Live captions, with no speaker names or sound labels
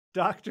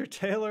Dr.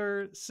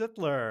 Taylor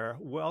Sittler,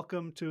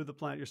 welcome to the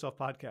Plant Yourself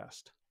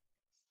podcast.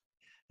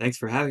 Thanks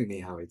for having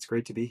me, Howie. It's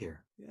great to be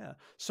here. Yeah.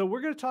 So,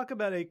 we're going to talk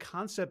about a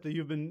concept that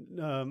you've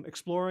been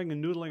exploring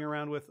and noodling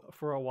around with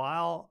for a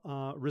while,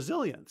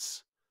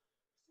 resilience.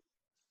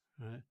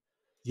 Right.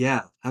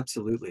 Yeah,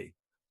 absolutely.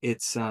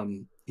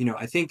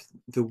 I think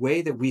the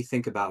way that we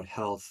think about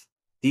health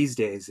these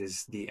days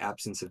is the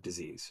absence of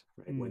disease,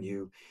 right? When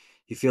Mm,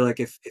 you feel like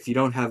if you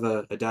don't have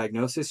a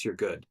diagnosis, you're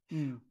good.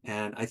 mm,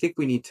 And I think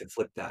we need to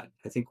flip that.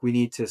 I think we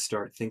need to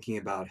start thinking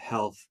about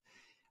health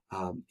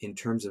in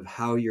terms of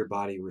how your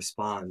body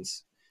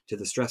responds to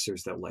the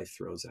stressors that life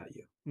throws at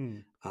you.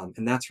 mm.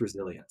 And that's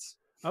resilience.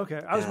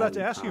 Okay. I was about to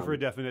And ask you for a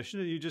definition.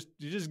 You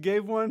just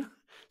gave one.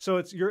 So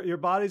it's your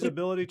body's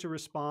ability to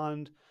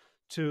respond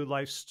to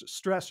life's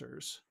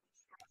stressors.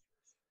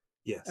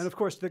 And yes. of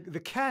course, the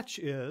catch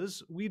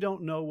is we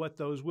don't know what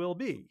those will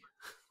be.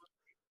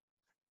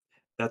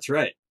 That's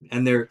right.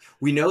 And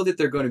we know that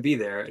they're going to be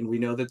there and we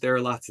know that there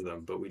are lots of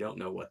them, but we don't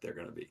know what they're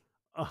going to be.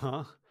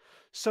 Uh-huh.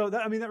 So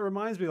that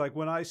reminds me, like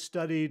when I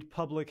studied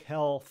public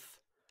health,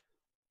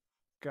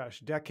 gosh,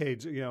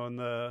 decades, in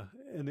the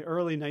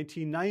early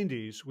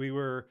 1990s, we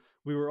were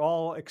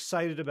all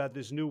excited about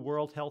this new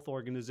World Health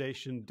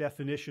Organization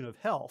definition of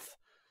health,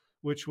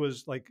 which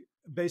was like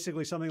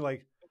basically something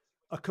like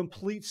a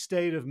complete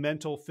state of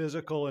mental,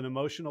 physical, and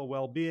emotional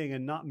well-being,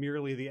 and not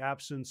merely the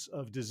absence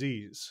of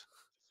disease.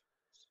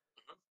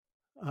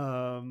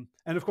 And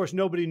of course,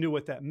 nobody knew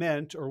what that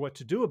meant or what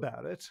to do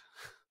about it.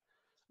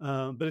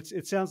 But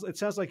it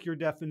sounds like your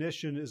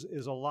definition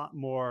is a lot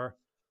more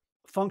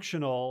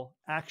functional,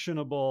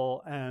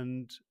 actionable,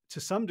 and to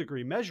some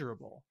degree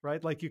measurable,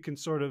 right? Like you can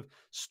sort of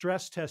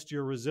stress test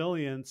your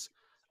resilience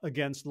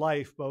against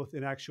life, both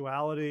in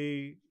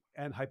actuality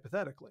and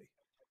hypothetically.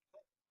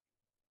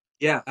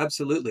 Yeah,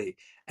 absolutely.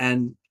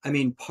 And I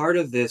mean,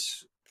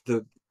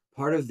 the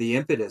part of the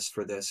impetus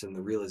for this and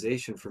the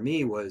realization for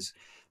me was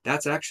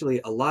that's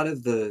actually a lot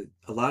of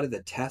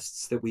the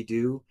tests that we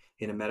do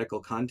in a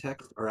medical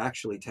context are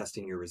actually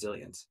testing your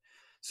resilience.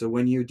 So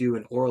when you do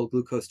an oral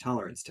glucose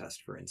tolerance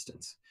test, for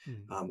instance,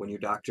 Mm. when your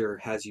doctor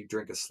has you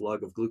drink a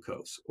slug of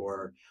glucose,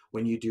 or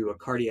when you do a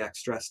cardiac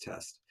stress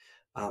test,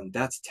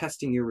 that's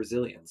testing your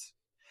resilience.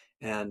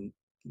 And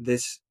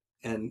this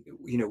and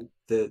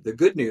the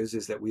good news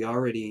is that we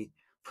already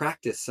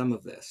practice some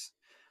of this,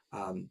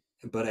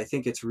 but I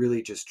think it's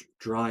really just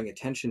drawing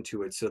attention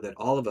to it so that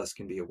all of us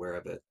can be aware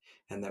of it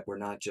and that we're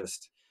not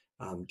just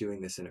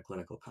doing this in a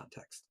clinical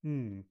context.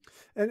 Hmm.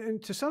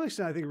 And to some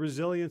extent, I think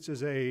resilience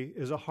is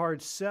a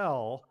hard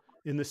sell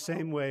in the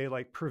same way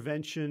like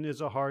prevention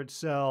is a hard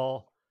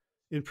sell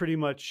in pretty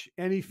much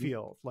any Mhm.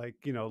 field, like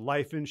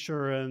life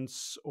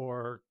insurance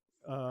or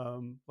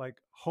like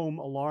home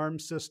alarm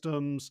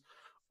systems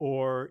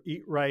or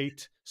eat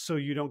right so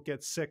you don't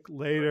get sick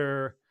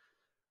later,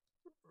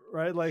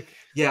 right? Like,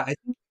 Yeah, I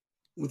think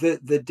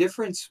the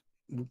difference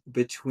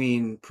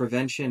between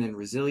prevention and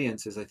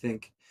resilience is, I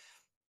think,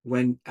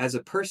 when as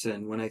a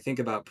person, when I think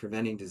about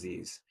preventing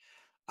disease,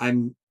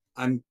 I'm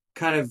I'm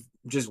kind of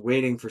just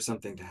waiting for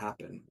something to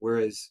happen.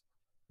 Whereas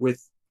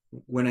with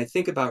when I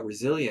think about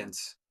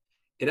resilience,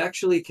 it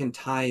actually can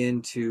tie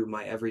into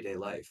my everyday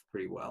life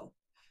pretty well.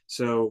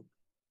 So,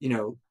 you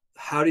know,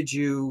 how did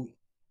you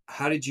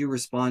how did you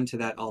respond to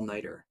that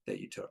all-nighter that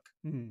you took,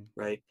 hmm,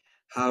 right?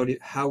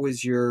 How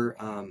was your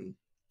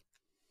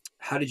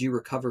how did you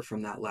recover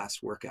from that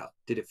last workout?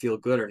 Did it feel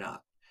good or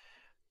not?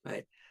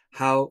 Right?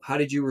 How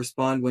did you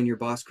respond when your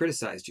boss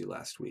criticized you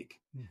last week?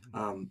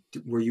 hmm,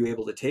 Were you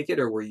able to take it,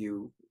 or were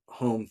you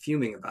home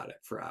fuming about it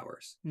for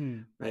hours?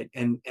 hmm, Right?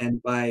 And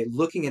by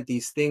looking at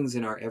these things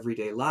in our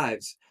everyday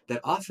lives,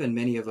 that often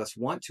many of us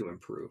want to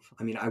improve.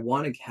 I mean, I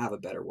want to have a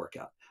better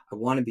workout. I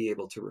want to be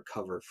able to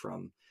recover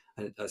from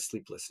a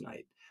sleepless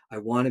night. I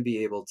want to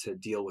be able to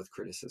deal with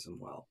criticism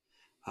well.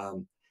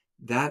 Um,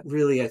 that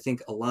really, I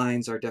think,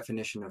 aligns our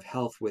definition of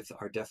health with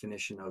our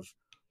definition of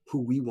who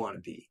we want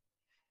to be.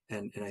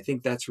 And I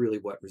think that's really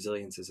what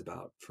resilience is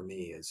about for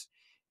me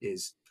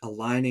is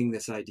aligning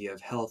this idea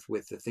of health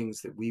with the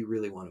things that we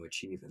really want to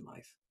achieve in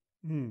life.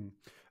 hmm.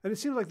 And it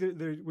seems like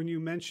when you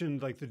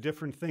mentioned like the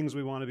different things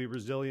we want to be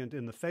resilient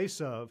in the face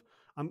of,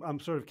 I'm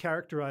sort of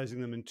characterizing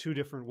them in two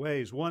different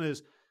ways. One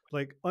is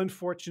like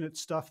unfortunate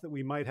stuff that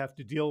we might have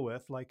to deal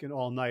with, like an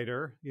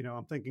all-nighter.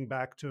 I'm thinking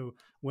back to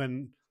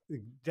when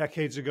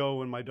decades ago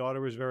when my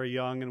daughter was very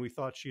young and we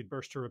thought she'd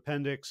burst her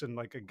appendix, and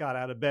like I got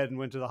out of bed and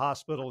went to the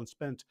hospital and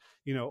spent,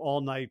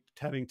 all night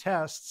having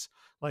tests.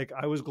 Like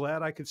I was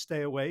glad I could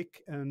stay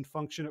awake and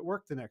function at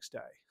work the next day.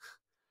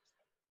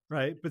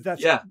 Right. But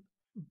that's Yeah,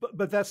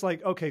 but that's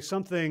like, okay,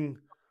 something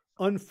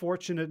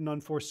unfortunate and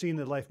unforeseen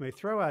that life may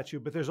throw at you.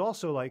 But there's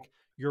also like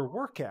your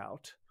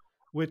workout,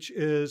 which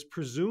is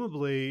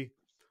presumably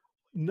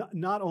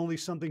not only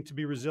something to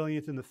be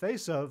resilient in the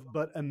face of,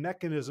 but a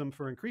mechanism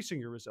for increasing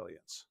your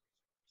resilience.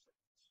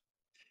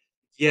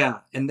 yeah,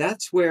 and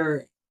that's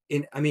where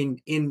in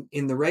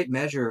the right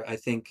measure, I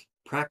think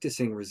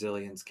practicing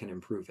resilience can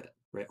improve it,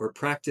 right? Or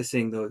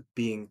practicing the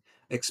being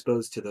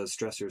exposed to those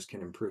stressors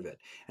can improve it.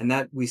 And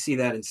that we see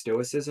that in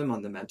stoicism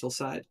on the mental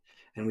side,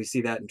 and we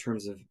see that in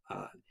terms of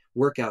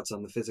workouts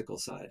on the physical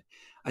side.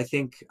 I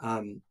think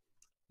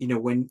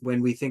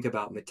when we think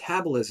about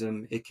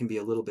metabolism, it can be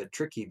a little bit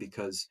tricky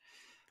because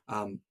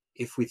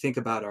if we think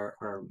about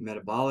our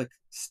metabolic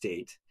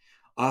state,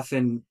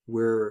 often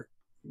we're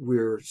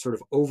sort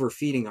of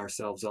overfeeding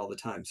ourselves all the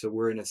time. So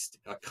we're in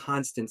a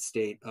constant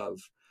state of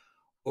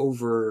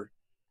over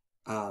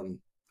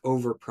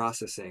over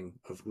processing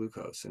of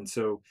glucose, and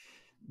so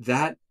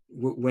that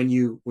when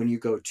you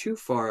go too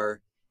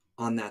far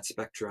on that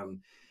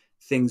spectrum,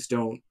 things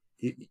don't.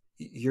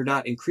 You're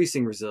not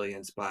increasing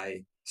resilience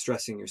by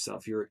stressing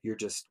yourself. You're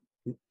just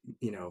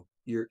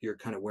you're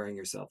kind of wearing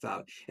yourself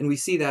out, and we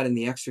see that in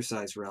the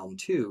exercise realm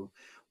too,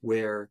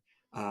 where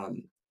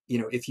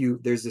if you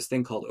there's this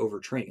thing called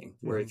overtraining,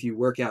 where Hmm. if you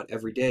work out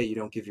every day, you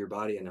don't give your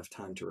body enough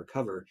time to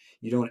recover.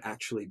 You don't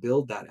actually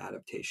build that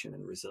adaptation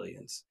and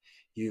resilience.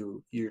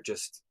 You're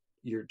just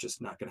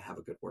not going to have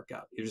a good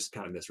workout. You're just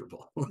kind of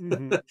miserable.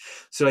 Hmm.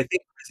 So I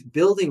think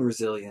building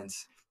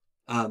resilience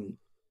um,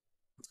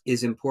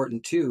 is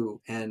important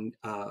too, and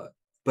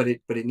but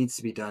it needs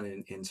to be done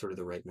in sort of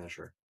the right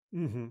measure.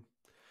 Hmm.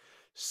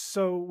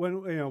 So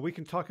when we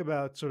can talk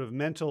about sort of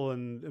mental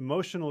and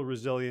emotional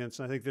resilience,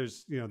 and I think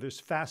there's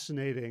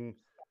fascinating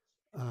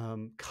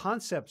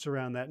concepts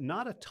around that.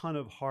 Not a ton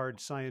of hard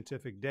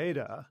scientific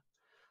data,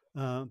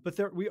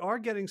 but we are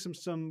getting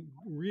some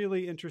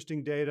really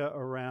interesting data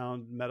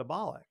around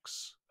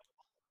metabolics,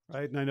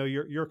 right? And I know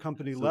your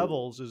company Absolutely.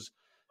 Levels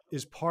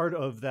is part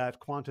of that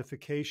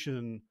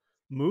quantification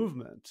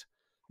movement.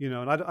 And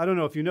I don't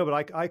know if you know,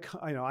 but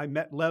I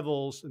met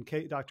Levels and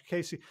Dr.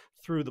 Casey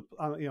through the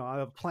I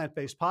have a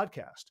plant-based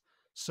podcast.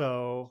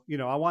 So,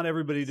 I want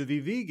everybody to be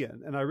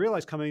vegan. And I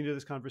realized coming into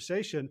this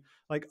conversation,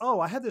 like, oh,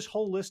 I have this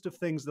whole list of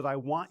things that I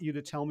want you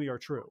to tell me are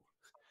true,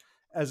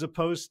 as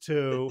opposed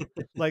to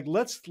like,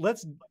 let's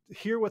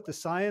hear what the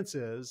science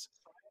is,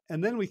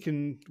 and then we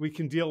can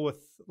deal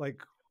with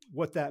like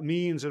what that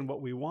means and what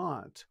we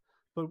want.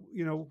 But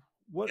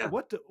what Yeah.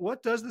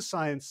 what does the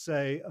science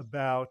say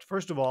about,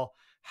 first of all,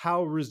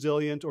 how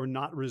resilient or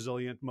not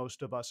resilient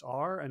most of us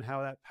are, and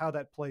how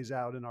that plays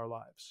out in our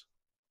lives?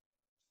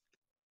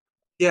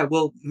 Yeah,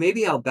 well,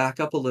 maybe I'll back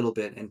up a little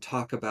bit and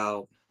talk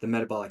about the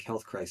metabolic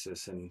health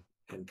crisis and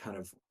kind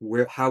of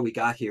where how we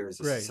got here as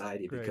a Great,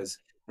 society, great. because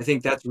I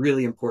think that's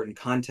really important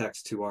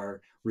context to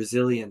our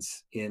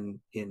resilience in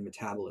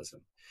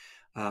metabolism.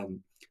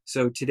 Um,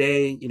 so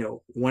today,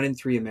 1 in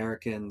 3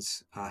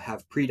 Americans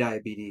have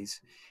prediabetes,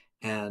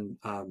 and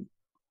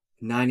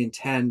 9 in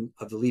 10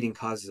 of the leading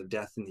causes of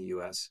death in the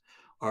US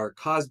are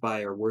caused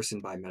by or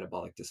worsened by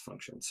metabolic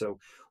dysfunction. So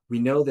we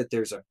know that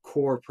there's a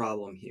core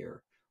problem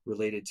here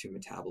related to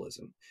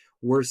metabolism.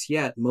 Worse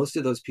yet, most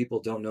of those people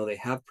don't know they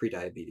have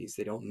prediabetes.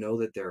 They don't know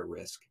that they're at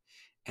risk.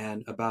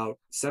 And about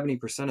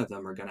 70% of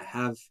them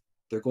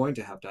they're going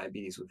to have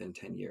diabetes within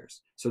 10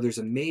 years. So there's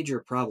a major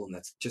problem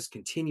that's just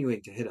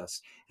continuing to hit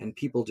us, and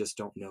people just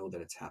don't know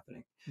that it's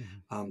happening.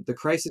 Mhm. The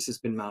crisis has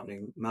been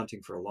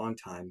mounting for a long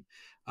time.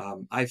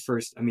 I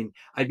mean,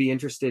 I'd be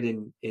interested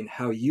in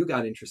how you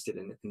got interested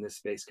in this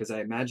space, because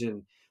I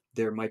imagine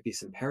there might be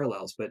some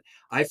parallels. But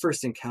I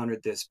first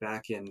encountered this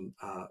back in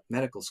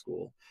medical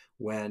school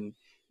when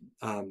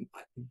um,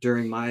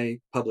 during my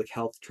public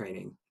health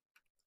training,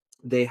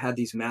 they had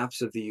these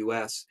maps of the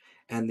US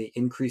and the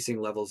increasing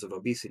levels of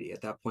obesity.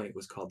 At that point, it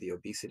was called the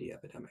obesity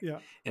epidemic. Yeah.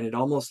 And it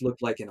almost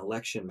looked like an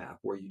election map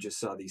where you just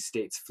saw these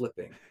states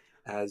flipping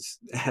as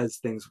as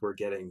things were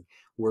getting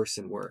worse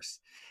and worse.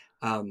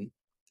 Um,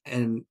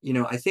 and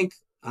I think,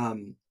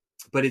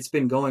 but it's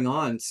been going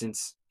on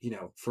since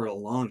for a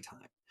long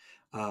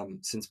time,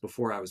 since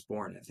before I was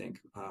born, I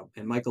think.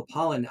 And Michael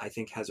Pollan, I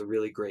think, has a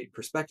really great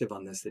perspective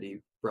on this that he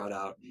brought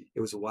out. It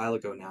was a while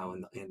ago now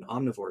in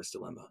Omnivore's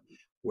Dilemma,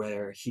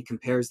 where he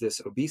compares this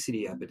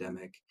obesity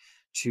epidemic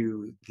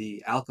to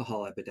the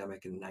alcohol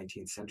epidemic in the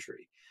 19th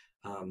century.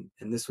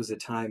 And this was a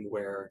time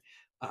where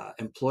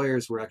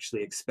employers were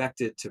actually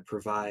expected to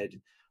provide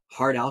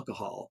hard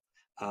alcohol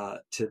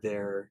to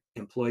their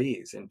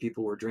employees, and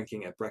people were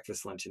drinking at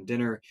breakfast, lunch, and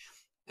dinner.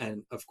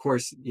 And of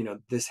course,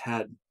 this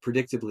had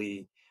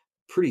predictably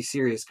pretty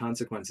serious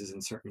consequences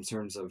in certain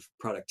terms of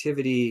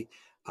productivity,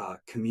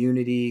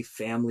 community,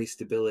 family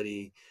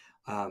stability.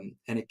 And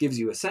it gives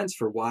you a sense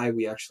for why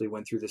we actually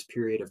went through this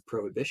period of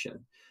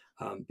prohibition,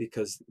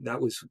 because that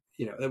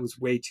was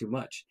way too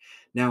much.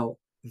 Now,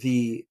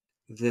 the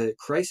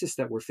crisis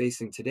that we're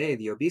facing today,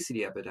 the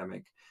obesity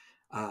epidemic,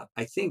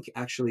 I think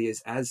actually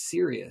is as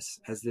serious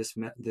as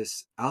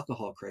this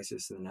alcohol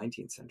crisis in the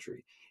 19th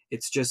century.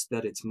 It's just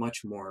that it's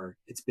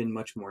been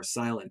much more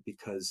silent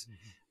because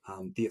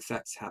Mhm. the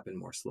effects happen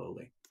more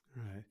slowly.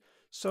 Right.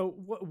 So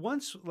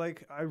once,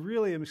 like, I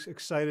really am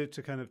excited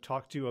to kind of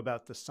talk to you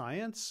about the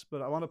science,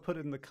 but I want to put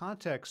it in the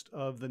context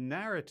of the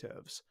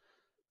narratives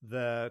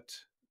that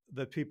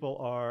people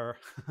are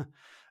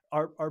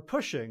are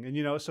pushing.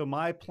 And so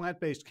my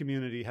plant-based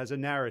community has a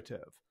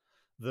narrative.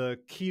 The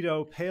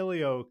keto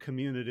paleo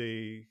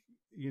community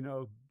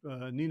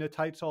Nina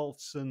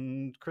Teitholz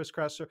and Chris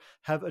Kresser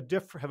have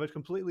a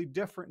completely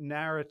different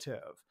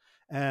narrative,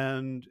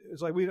 and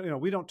it's like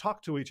we don't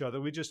talk to each other.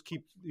 We just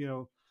keep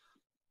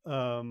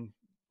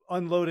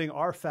unloading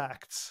our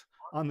facts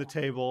on the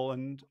table,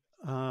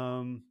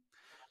 um,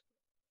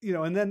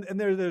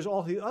 there's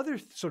all the other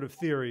sort of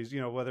theories,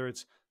 whether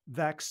it's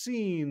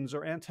vaccines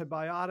or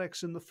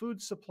antibiotics in the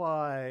food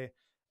supply,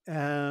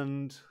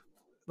 and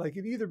like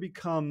it either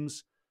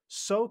becomes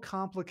so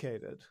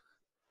complicated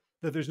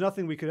that there's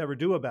nothing we could ever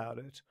do about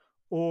it,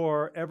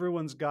 or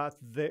everyone's got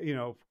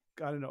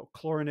I don't know,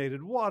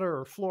 chlorinated water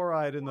or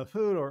fluoride in the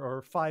food,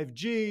 or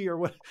 5G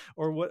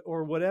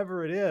or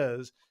whatever it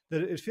is,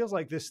 that it feels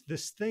like this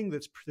thing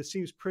that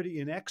seems pretty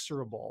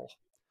inexorable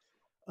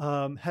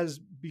has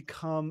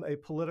become a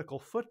political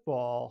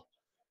football,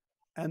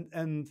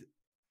 and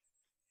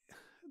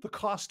the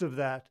cost of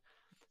that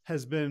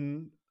has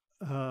been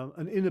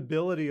an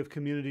inability of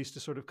communities to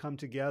sort of come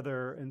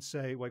together and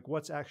say, like,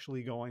 what's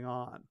actually going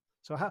on.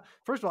 So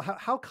first of all,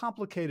 how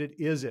complicated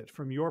is it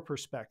from your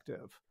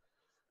perspective?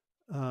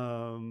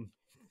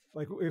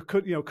 Like,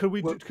 could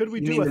we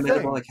You do mean a the thing?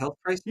 metabolic health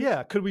crisis?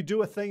 Yeah, could we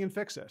do a thing and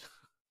fix it?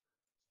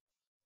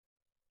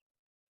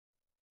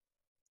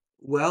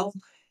 Well,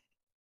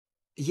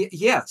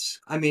 yes.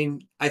 I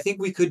mean, I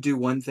think we could do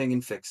one thing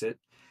and fix it.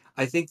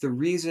 I think the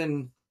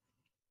reason,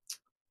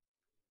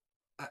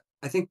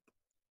 I think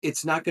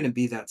it's not going to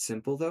be that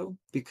simple though,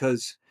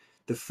 because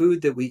the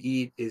food that we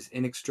eat is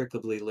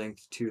inextricably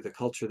linked to the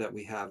culture that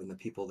we have and the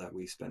people that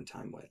we spend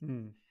time with.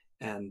 Mm.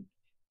 And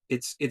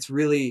it's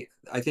really,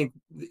 I think,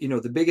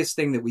 the biggest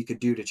thing that we could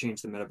do to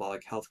change the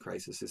metabolic health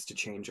crisis is to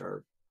change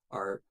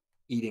our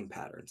eating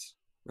patterns,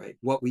 right?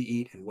 What we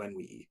eat and when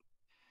we eat.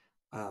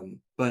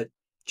 But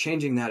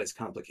changing that is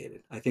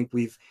complicated. I think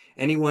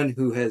anyone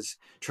who has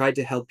tried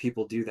to help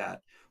people do that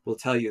will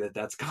tell you that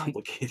that's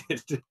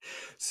complicated.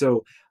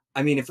 So,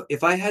 I mean,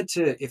 if I had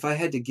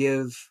to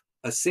give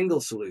a single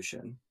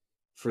solution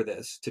for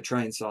this to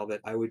try and solve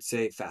it, I would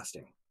say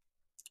fasting.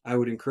 I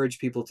would encourage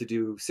people to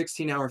do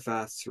 16-hour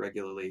fasts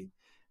regularly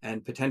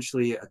and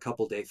potentially a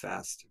couple day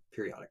fast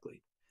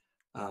periodically.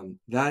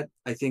 That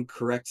I think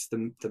corrects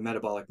the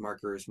metabolic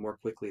markers more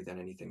quickly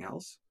than anything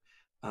else.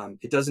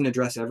 It doesn't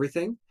address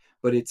everything,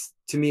 but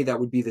to me that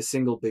would be the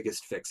single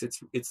biggest fix.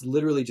 It's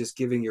literally just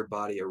giving your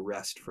body a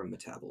rest from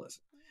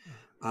metabolism.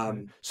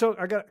 Right. So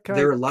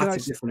There are lots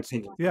of different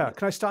opinions on yeah, this.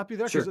 can I stop you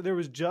there? Because Sure. there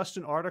was just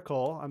an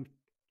article. I'm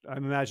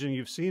imagining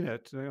you've seen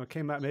it. It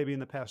came out maybe in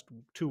the past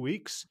 2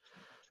 weeks,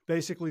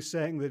 basically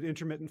saying that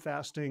intermittent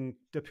fasting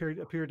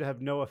appeared to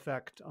have no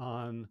effect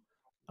on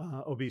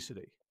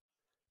obesity.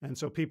 And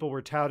so people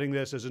were touting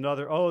this as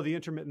the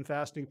intermittent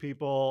fasting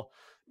people,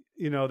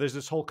 there's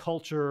this whole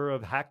culture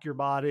of hack your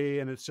body,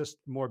 and it's just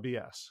more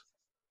BS.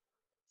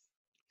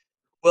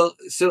 Well,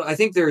 so I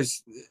think there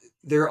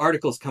are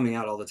articles coming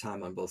out all the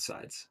time on both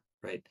sides,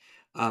 right?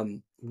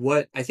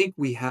 What I think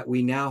we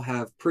now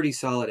have pretty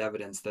solid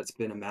evidence that's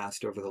been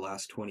amassed over the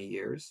last 20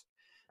 years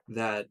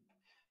that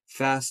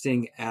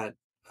fasting uh,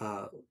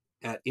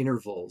 at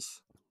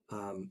intervals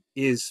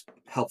is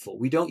helpful.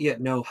 We don't yet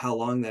know how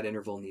long that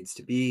interval needs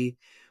to be.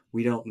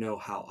 We don't know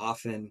how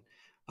often,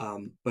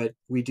 but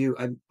we do.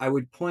 I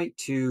would point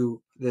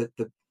to the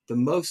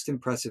most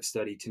impressive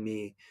study to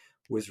me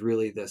was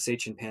really the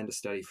Sachin Panda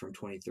study from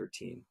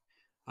 2013.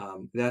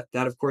 That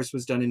of course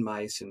was done in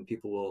mice, and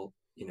people will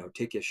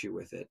take issue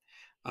with it.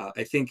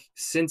 I think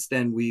since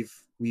then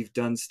we've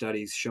done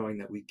studies showing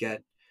that we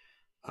get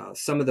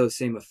some of those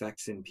same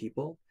effects in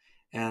people.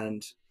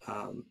 And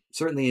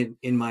certainly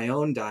in my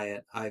own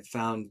diet, I've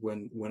found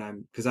when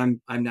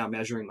I'm now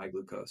measuring my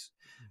glucose.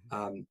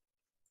 Um,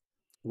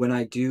 when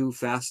I do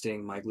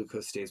fasting, my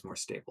glucose stays more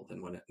stable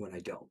than when I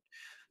don't.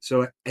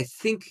 So I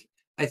think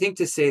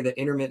to say that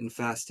intermittent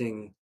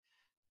fasting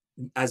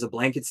as a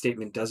blanket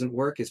statement doesn't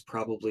work is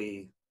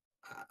probably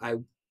I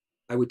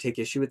I would take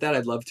issue with that.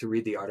 I'd love to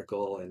read the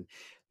article, and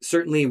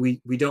certainly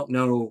we don't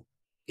know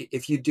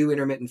if you do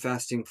intermittent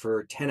fasting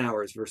for 10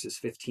 hours versus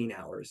 15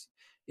 hours,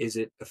 is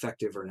it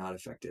effective or not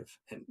effective?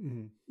 And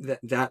Mm-hmm.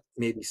 that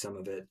may be some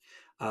of it.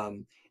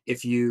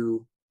 If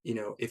you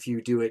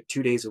do it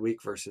 2 days a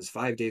week versus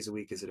 5 days a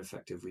week, is it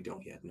effective? We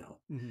don't yet know.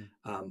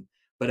 Mm-hmm.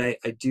 But I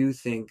do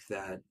think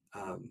that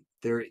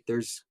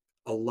there's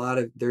a lot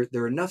of there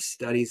are enough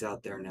studies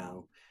out there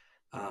now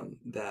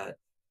that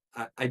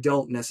I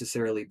don't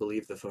necessarily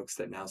believe the folks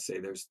that now say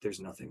there's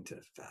nothing to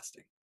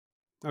fasting.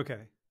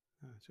 Okay.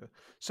 Gotcha.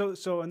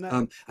 So in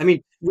that. I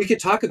mean, we could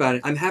talk about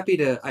it. I'm happy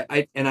to.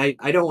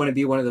 I don't want to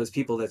be one of those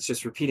people that's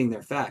just repeating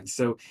their facts.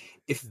 So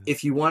Yeah.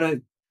 if you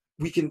want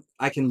to,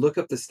 I can look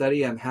up the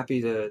study. I'm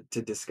happy to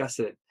discuss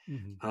it,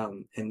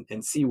 Mm-hmm.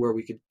 and see where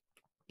we could,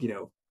 you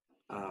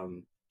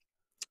know,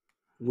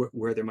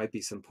 where there might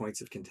be some points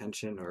of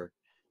contention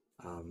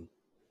um,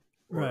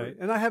 or Right,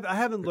 and I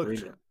haven't looked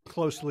agreement.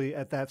 closely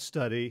at that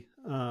study,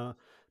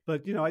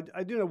 but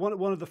I do know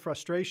one of the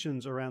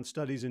frustrations around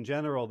studies in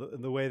general,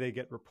 the way they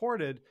get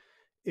reported,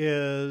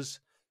 is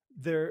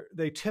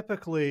they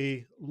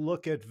typically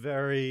look at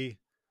very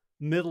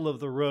middle of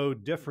the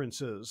road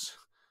differences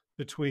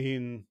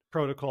between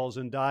protocols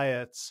and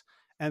diets.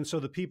 And so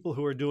the people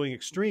who are doing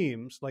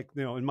extremes, like,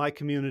 in my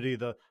community,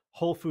 the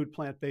whole food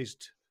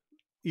plant-based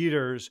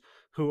eaters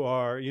who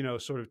are,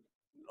 sort of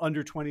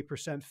under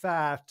 20%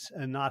 fat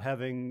and not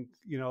having,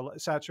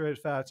 saturated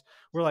fats,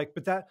 we're like,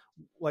 but that,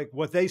 like,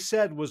 what they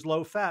said was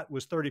low fat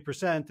was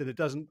 30%, and it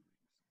doesn't,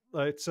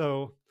 right?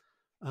 So,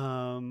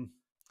 um,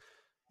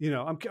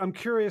 I'm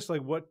curious,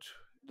 like, what,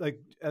 like,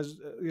 as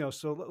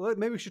so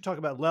maybe we should talk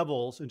about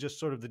levels and just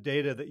sort of the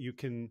data that you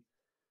can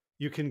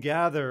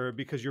gather,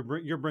 because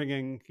you're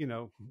bringing,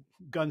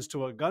 guns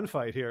to a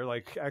gunfight here,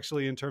 like,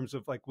 actually, in terms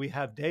of, like, we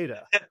have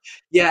data.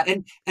 Yeah,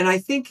 and I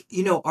think,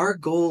 our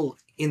goal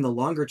in the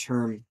longer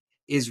term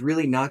is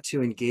really not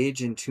to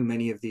engage in too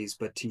many of these,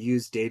 but to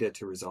use data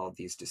to resolve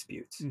these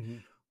disputes, Hmm.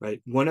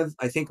 right?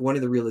 I think one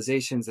of the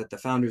realizations that the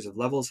founders of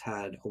Levels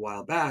had a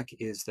while back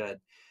is that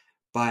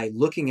by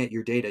looking at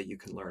your data, you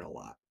can learn a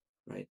lot,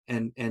 right?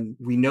 And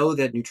we know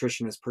that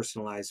nutrition is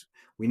personalized.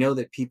 We know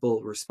that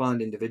people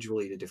respond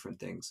individually to different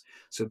things.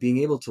 So being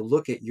able to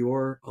look at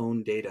your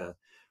own data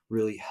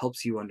really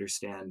helps you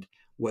understand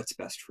what's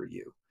best for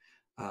you.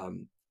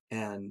 Um,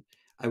 and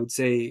I would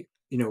say,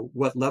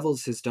 what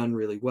Levels has done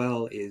really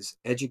well is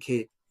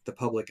educate the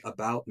public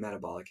about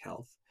metabolic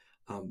health.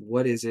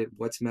 What is it?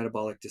 What's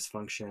metabolic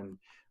dysfunction?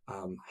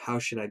 How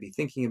should I be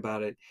thinking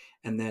about it?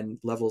 And then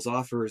Levels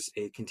offers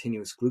a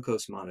continuous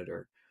glucose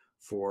monitor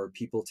for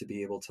people to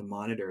be able to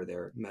monitor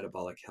their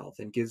metabolic health,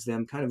 and gives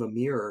them kind of a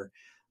mirror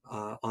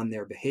on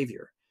their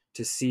behavior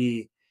to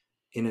see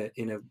in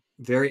a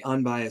very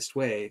unbiased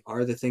way,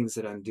 are the things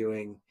that I'm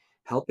doing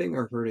helping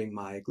or hurting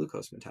my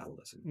glucose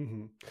metabolism?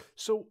 Hmm.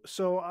 So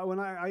when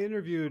I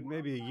interviewed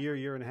maybe a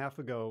year and a half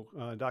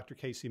ago, Dr.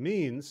 Casey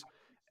Means,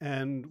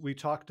 and we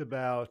talked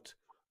about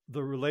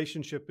the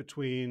relationship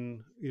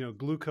between,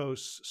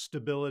 glucose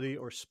stability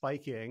or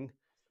spiking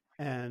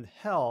and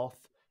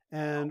health.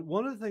 And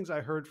one of the things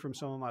I heard from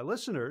some of my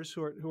listeners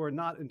who are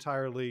not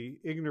entirely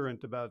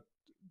ignorant about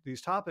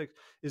these topics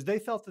is they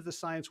felt that the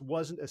science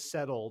wasn't as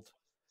settled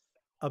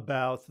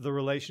about the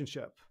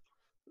relationship,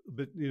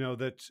 but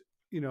that,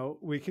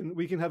 we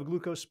can have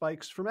glucose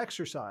spikes from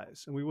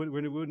exercise, and we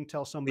wouldn't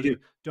tell We do. somebody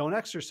don't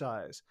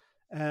exercise.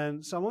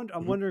 And so I'm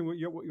Mhm. wondering what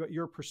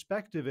your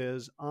perspective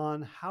is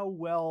on how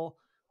well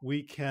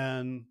we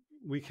can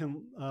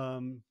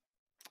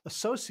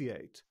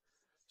associate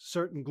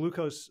certain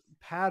glucose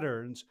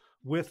patterns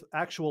with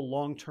actual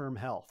long-term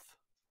health.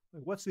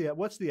 Like,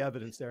 what's the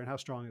evidence there, and how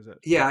strong is it?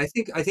 Yeah, I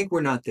think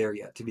we're not there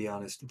yet, to be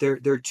honest. There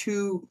are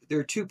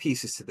two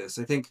pieces to this.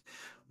 I think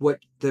what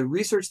the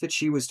research that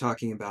she was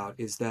talking about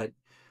is that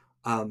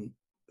um,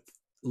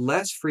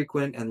 less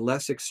frequent and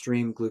less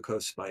extreme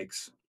glucose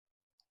spikes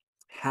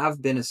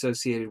have been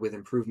associated with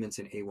improvements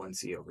in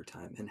A1C over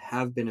time, and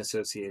have been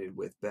associated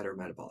with better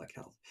metabolic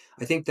health.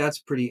 I think that's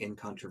pretty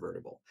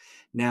incontrovertible.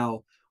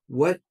 Now,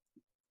 what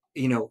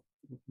you know,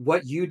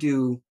 what you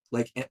do,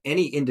 like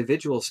any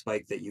individual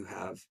spike that you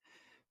have,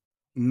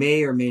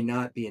 may or may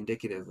not be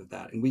indicative of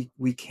that, and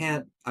we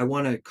can't. I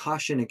want to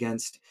caution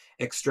against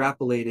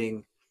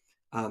extrapolating.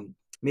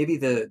 Maybe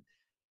the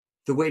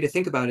way to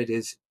think about it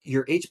is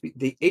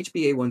the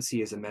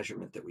HbA1c is a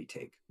measurement that we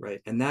take,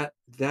 right? And that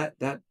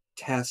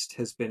test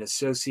has been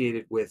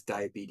associated with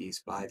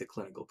diabetes by the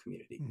clinical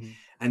community. Hmm.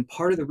 And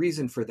part of the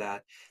reason for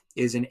that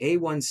is an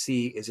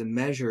A1C is a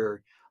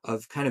measure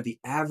of kind of the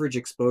average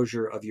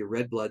exposure of your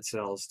red blood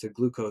cells to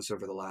glucose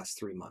over the last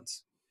 3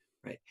 months,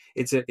 right?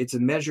 It's a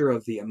measure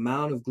of the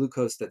amount of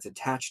glucose that's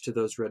attached to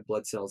those red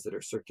blood cells that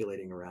are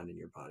circulating around in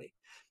your body.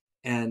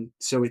 And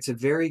so it's a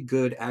very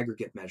good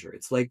aggregate measure.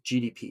 It's like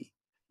GDP,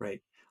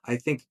 right? I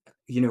think,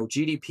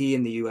 GDP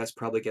in the US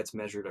probably gets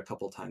measured a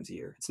couple times a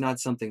year. It's not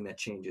something that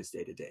changes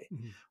day to day.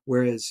 Hmm.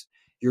 Whereas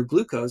your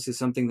glucose is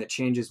something that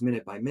changes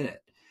minute by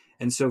minute.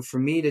 And so for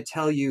me to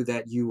tell you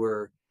that you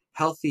were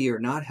healthy or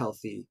not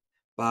healthy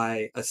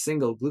by a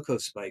single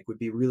glucose spike would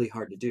be really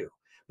hard to do.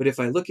 But if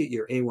I look at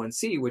your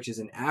A1C, which is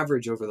an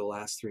average over the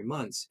last 3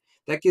 months,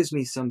 that gives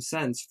me some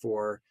sense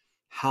for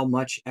how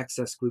much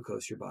excess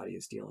glucose your body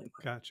is dealing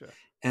with. Gotcha.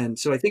 And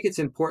so I think it's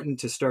important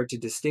to start to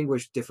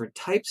distinguish different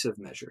types of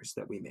measures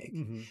that we make.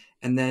 Hmm.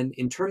 And then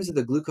in terms of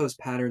the glucose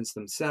patterns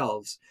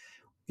themselves,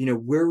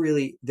 we're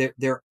really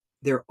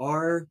there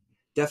are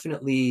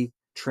definitely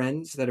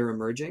trends that are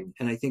emerging.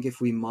 And I think if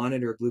we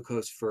monitor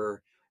glucose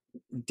for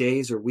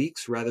days or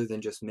weeks rather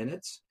than just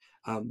minutes,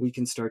 we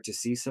can start to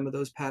see some of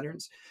those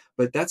patterns.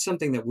 But that's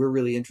something that we're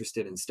really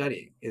interested in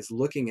studying, is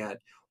looking at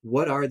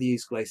what are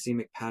these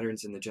glycemic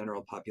patterns in the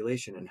general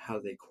population and how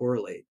they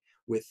correlate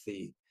with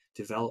the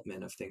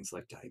development of things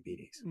like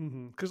diabetes.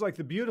 Because, like,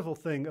 the beautiful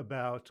thing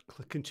about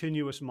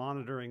continuous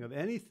monitoring of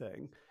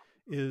anything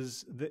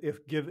is that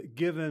if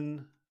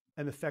given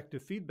an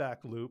effective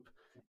feedback loop,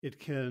 it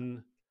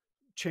can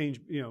change,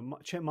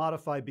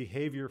 modify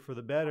behavior for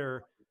the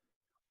better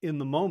in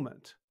the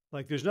moment.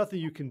 Like, there's nothing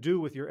you can do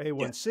with your Yeah,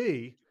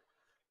 A1C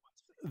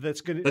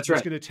that's gonna that's that's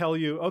right. gonna tell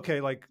you, okay,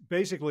 like,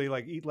 basically,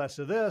 like, eat less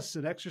of this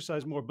and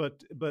exercise more.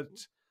 But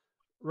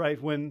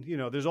right? When,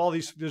 there's all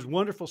these, there's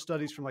wonderful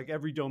studies from like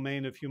every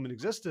domain of human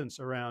existence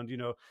around,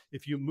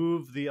 if you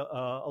move the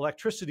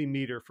electricity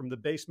meter from the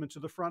basement to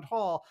the front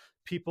hall,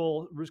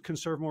 people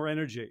conserve more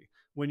energy.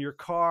 When your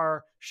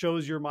car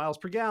shows your miles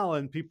per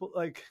gallon, people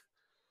like,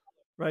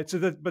 right. So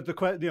that, but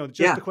just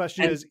Yeah. the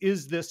question And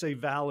is this a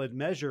valid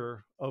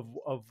measure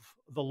of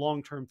the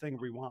long-term thing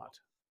we want?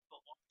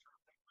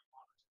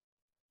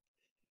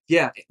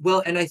 yeah,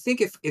 well, and I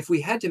think if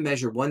we had to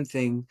measure one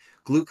thing,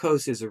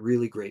 glucose is a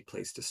really great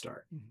place to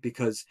start, Mhm.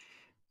 because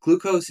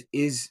glucose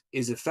is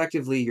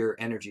effectively your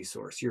energy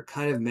source. You're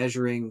kind of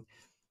measuring,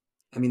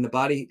 I mean, the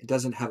body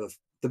does have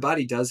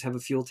a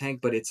fuel tank,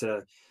 but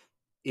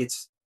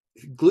it's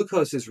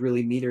glucose is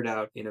really metered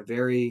out in a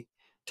very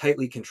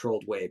tightly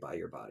controlled way by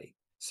your body,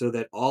 so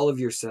that all of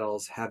your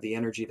cells have the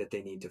energy that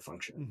they need to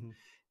function. Mhm.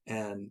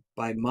 And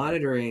by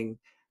monitoring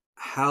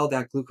how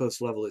that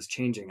glucose level is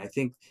changing, I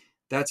think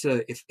that's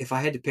if I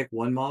had to pick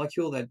one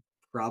molecule, that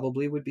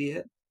probably would be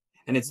it.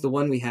 And it's Mhm. the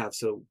one we have,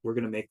 so we're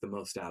going to make the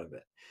most out of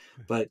it.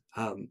 Okay. But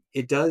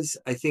it does,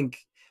 I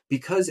think,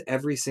 because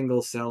every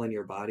single cell in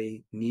your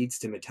body needs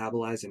to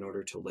metabolize in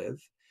order to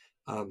live.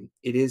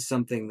 It is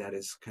something that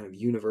is kind of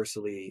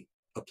universally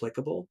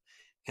applicable.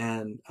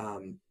 And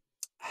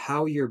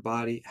how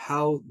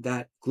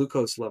that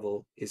glucose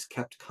level is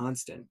kept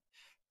constant,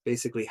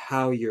 basically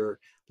how your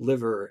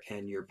liver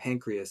and your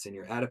pancreas and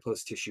your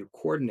adipose tissue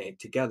coordinate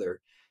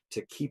together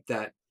to keep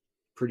that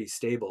pretty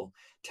stable,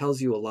 tells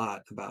you a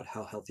lot about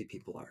how healthy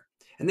people are.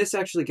 And this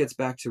actually gets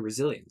back to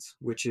resilience,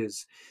 which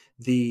is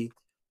the,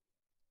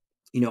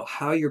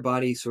 how your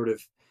body sort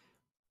of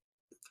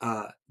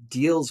uh,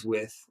 deals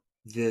with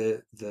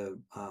the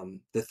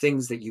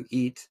things that you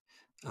eat,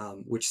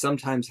 which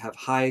sometimes have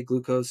high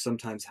glucose,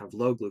 sometimes have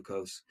low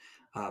glucose.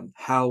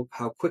 How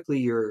quickly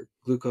your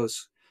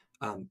glucose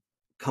um,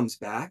 comes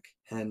back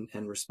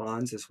and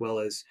responds, as well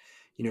as,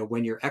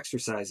 when you're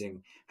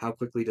exercising, how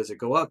quickly does it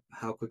go up?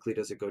 How quickly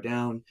does it go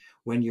down?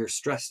 When you're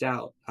stressed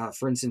out,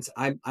 for instance,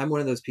 I'm one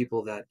of those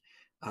people that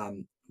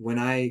when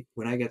I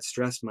get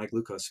stressed, my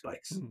glucose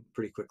spikes Mhm.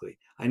 pretty quickly.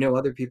 I know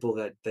other people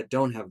that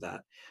don't have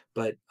that,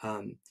 but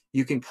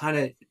you can kind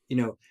of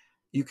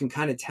you can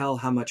kind of tell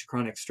how much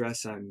chronic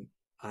stress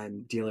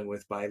I'm dealing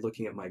with by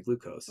looking at my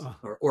glucose, Uh,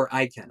 or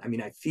I can. I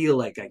mean, I feel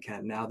like I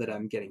can now that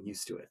I'm getting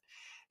used to it.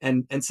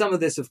 And some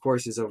of this, of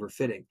course, is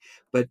overfitting,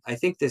 but I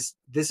think this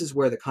is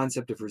where the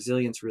concept of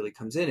resilience really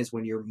comes in, is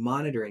when you're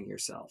monitoring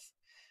yourself.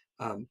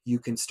 You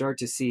can start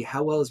to see,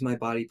 how well is my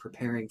body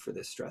preparing for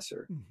this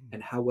stressor, mhm.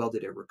 and how well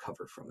did it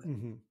recover from it.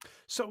 Hmm.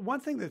 So one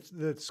thing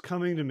that's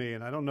coming to me,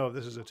 and I don't know if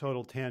this is a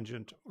total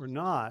tangent or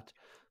not,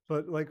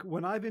 but like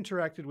when I've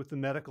interacted with the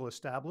medical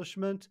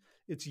establishment,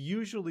 it's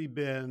usually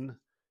been,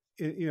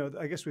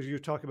 I guess what you're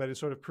talking about is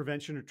sort of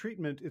prevention or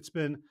treatment. It's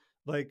been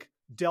like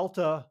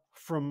delta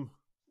from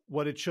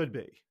what it should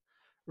be,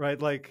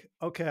 right? Like,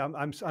 okay,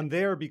 I'm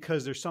there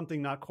because there's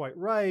something not quite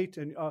right,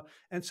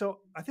 and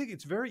so I think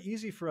it's very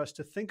easy for us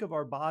to think of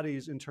our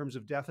bodies in terms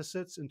of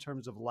deficits, in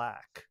terms of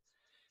lack.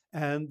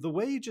 And the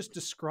way you just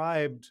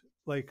described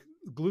like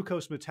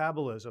glucose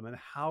metabolism and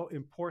how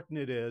important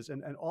it is,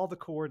 and all the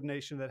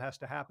coordination that has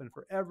to happen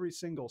for every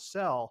single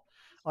cell,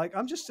 like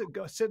I'm just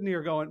sitting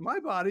here going, my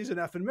body's an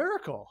effing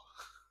miracle.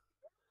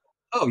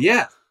 Oh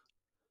yeah,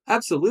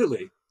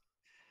 absolutely.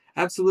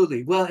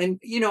 Absolutely. Well,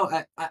 and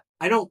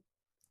I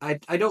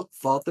don't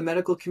fault the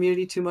medical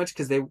community too much,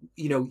 because they,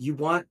 you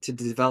want to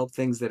develop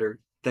things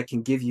that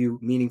can give you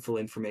meaningful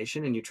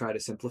information, and you try to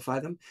simplify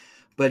them.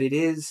 But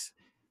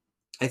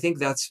I think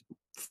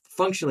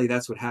functionally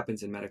that's what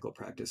happens in medical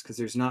practice, because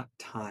there's not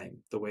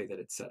time the way that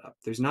it's set up.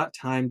 There's not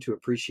time to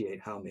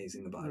appreciate how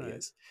amazing the body Right.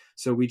 is.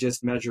 So we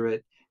just measure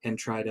it and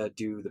try to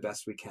do the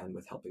best we can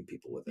with helping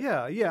people with it.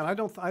 Yeah, yeah. And I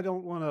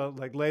don't want to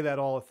like lay that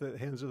all at the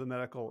hands of the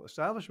medical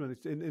establishment.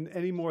 It's in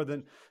any more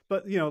than,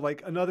 but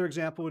like another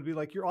example would be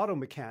like your auto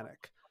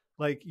mechanic.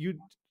 Like you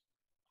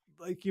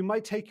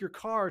might take your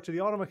car to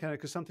the auto mechanic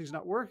because something's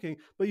not working,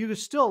 but you could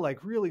still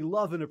like really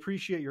love and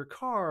appreciate your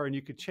car, and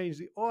you could change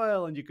the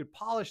oil, and you could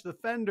polish the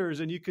fenders,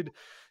 and you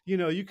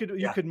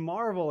Yeah. could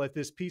marvel at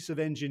this piece of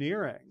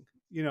engineering.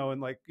 And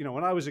like,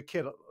 when I was a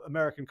kid,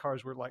 American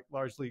cars were like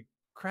largely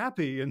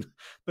crappy, and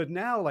but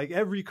now like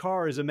every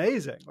car is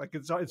amazing. Like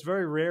it's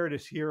very rare to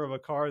hear of a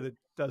car that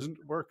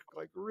doesn't work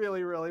like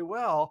really, really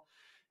well.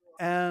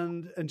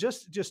 And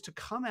just to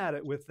come at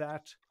it with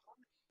that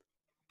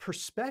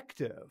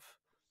perspective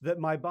that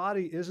my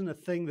body isn't a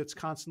thing that's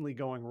constantly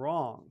going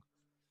wrong,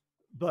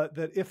 but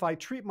that if I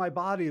treat my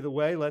body the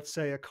way, let's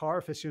say, a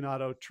car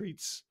aficionado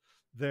treats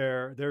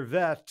their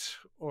vet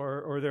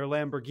or their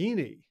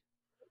Lamborghini,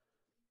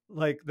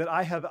 like that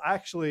I have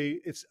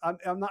actually,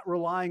 I'm not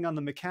relying on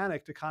the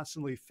mechanic to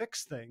constantly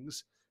fix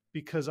things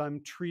because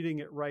I'm treating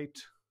it right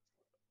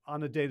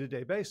on a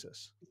day-to-day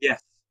basis.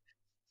 Yes,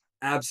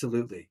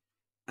 absolutely.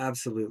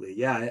 Absolutely.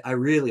 Yeah, I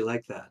really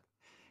like that.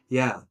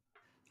 Yeah.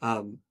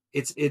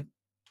 It's it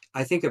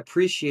I think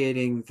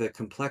appreciating the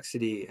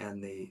complexity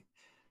and the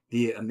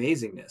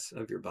amazingness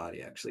of your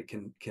body actually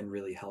can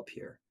really help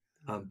here.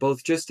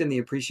 Both just in the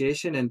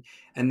appreciation,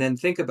 and then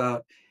think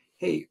about,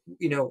 hey,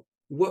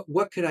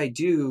 what could I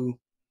do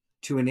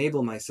to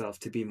enable myself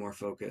to be more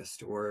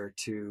focused, or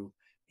to,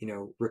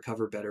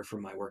 recover better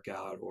from my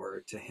workout,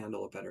 or to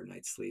handle a better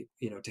night's sleep,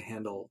 to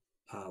handle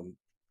um,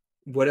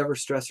 whatever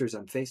stressors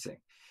I'm facing.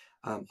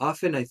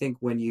 Often, I think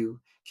when you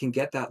can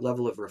get that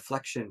level of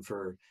reflection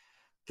for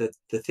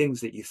the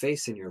things that you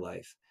face in your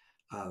life,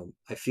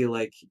 I feel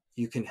like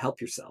you can help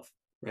yourself,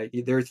 right?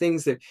 There are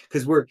things that,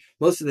 because we're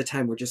most of the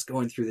time we're just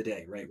going through the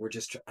day, right? We're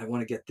just, I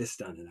want to get this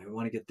done and I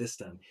want to get this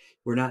done.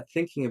 We're not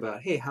thinking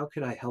about, hey, how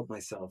could I help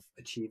myself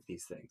achieve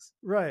these things,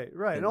 Right,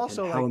 right. And and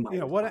also, how like,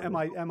 am I what am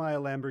responding? I? Am I a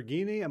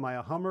Lamborghini? Am I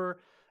a Hummer?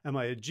 Am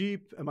I a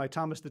Jeep? Am I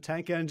Thomas the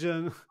Tank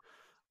Engine?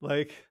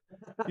 Like,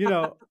 you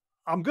know,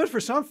 I'm good for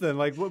something.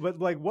 Like, but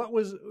like, what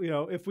was,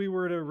 if we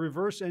were to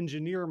reverse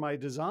engineer my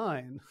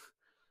design,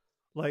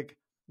 like,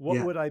 what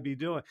Yeah. would I be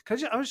doing?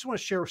 Because I just want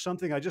to share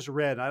something I just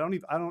read. I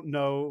don't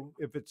know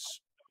if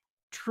it's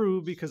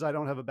true because I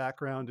don't have a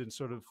background in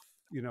sort of,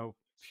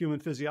 human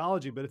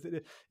physiology. But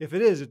if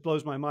it is, it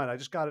blows my mind. I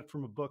just got it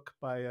from a book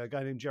by a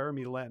guy named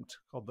Jeremy Lent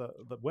called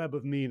the Web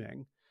of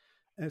Meaning,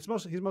 and he's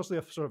mostly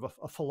a sort of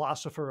a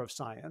philosopher of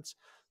science.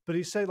 But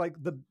he said like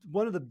the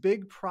one of the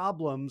big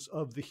problems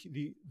of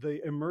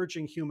the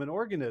emerging human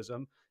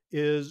organism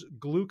is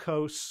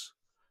glucose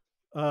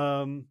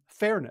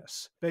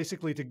fairness,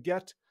 basically to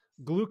get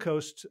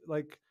glucose to,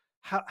 like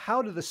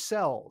how do the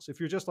cells, if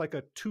you're just like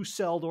a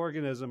two-celled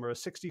organism or a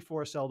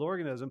 64-celled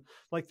organism,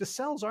 like the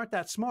cells aren't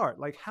that smart.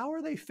 Like how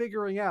are they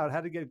figuring out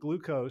how to get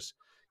glucose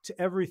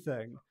to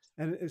everything?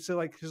 And so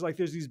like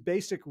there's these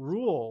basic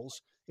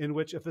rules in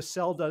which if a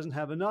cell doesn't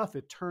have enough,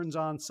 it turns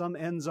on some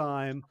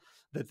enzyme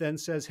that then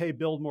says, hey,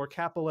 build more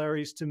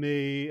capillaries to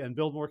me and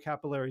build more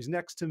capillaries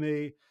next to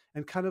me.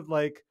 And kind of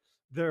like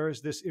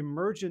there's this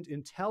emergent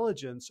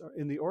intelligence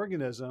in the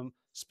organism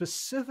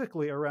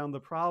specifically around the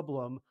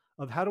problem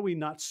of how do we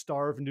not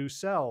starve new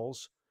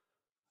cells,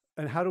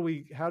 and how do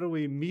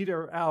we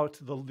meter out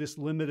this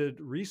limited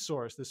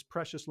resource, this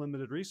precious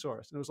limited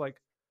resource. And it was like,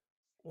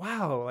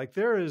 wow, like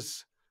there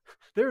is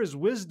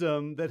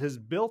wisdom that has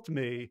built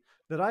me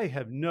that I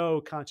have no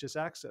conscious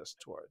access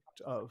toward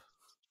of.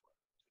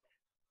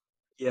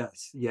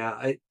 Yes.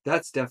 Yeah.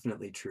 That's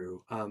definitely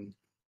true.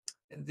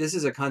 This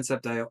is a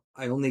concept I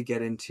only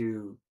get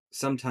into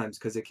sometimes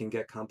because it can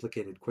get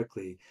complicated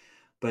quickly,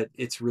 but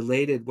it's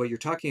related. What you're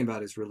talking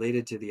about is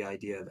related to the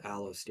idea of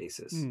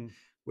allostasis, Mm,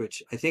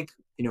 which I think,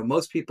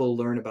 most people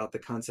learn about the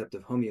concept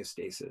of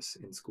homeostasis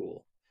in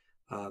school,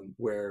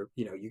 where,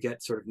 you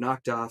get sort of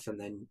knocked off and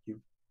then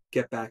you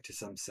get back to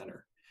some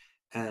center.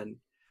 And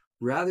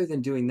rather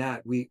than doing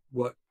that,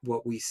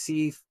 what we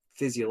see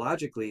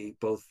physiologically,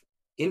 both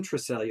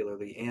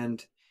intracellularly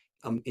and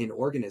in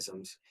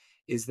organisms,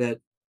 is that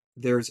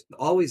there's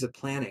always a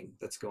planning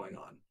that's going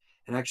on.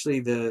 And actually,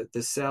 the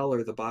cell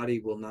or the body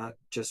will not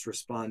just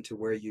respond to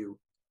where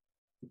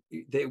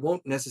they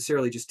won't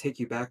necessarily just take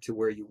you back to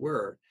where you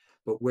were,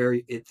 but where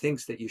it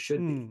thinks that you should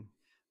be.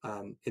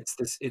 mm,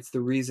 It's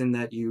the reason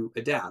that you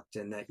adapt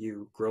and that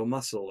you grow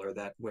muscle, or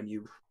that when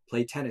you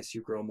play tennis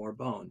you grow more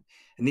bone.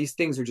 And these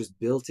things are just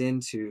built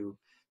into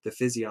the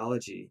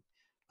physiology.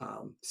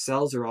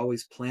 Cells are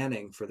always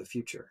planning for the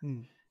future,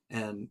 mm,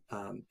 and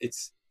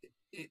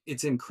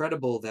it's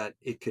incredible that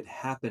it could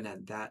happen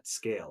at that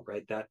scale,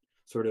 right? That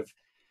sort of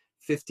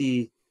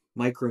 50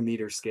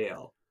 micrometer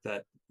scale,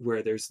 that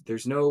where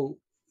there's no,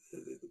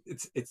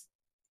 it's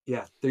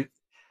yeah, there,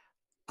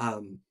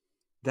 um,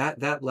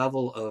 that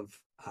level of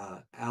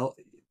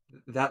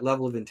that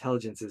level of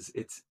intelligence is,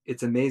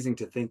 it's amazing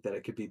to think that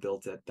it could be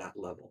built at that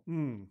level.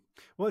 mm.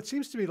 Well, it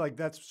seems to me like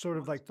that's sort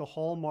of like the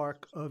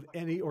hallmark of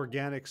any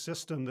organic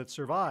system that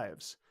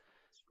survives,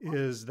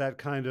 is that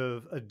kind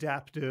of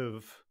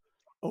adaptive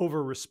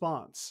over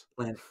response.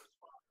 Planning.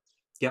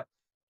 Yep.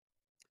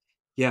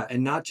 Yeah,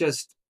 and not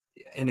just,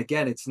 and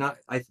again, it's not,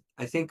 I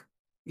think,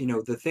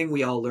 the thing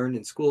we all learned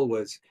in school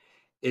was,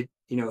 it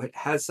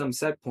has some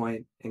set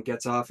point and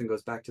gets off and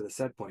goes back to the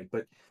set point.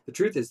 But the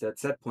truth is that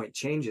set point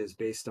changes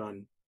based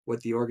on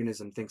what the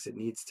organism thinks it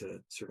needs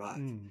to survive.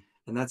 Mm.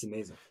 And that's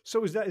amazing.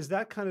 So is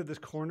that kind of the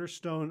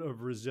cornerstone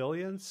of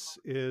resilience,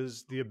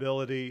 is the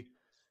ability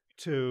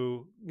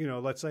to,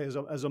 let's say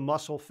as a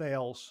muscle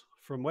fails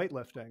from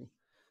weightlifting,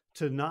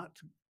 to not,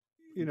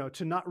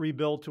 to not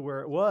rebuild to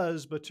where it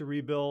was, but to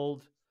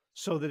rebuild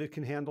so that it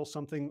can handle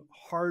something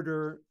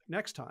harder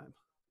next time.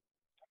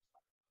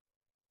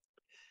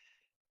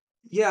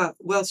 Yeah,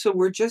 well, so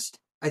we're just,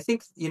 I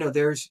think,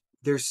 there's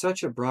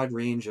such a broad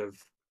range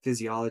of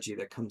physiology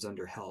that comes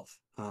under health.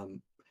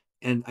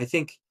 And I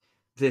think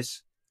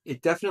this,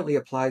 it definitely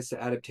applies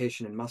to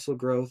adaptation and muscle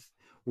growth.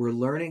 We're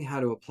learning how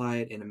to apply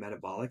it in a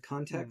metabolic Mm,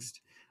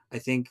 context. I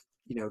think,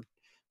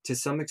 to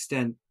some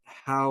extent,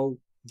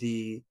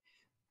 the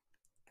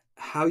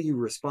how you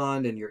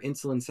respond, and your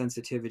insulin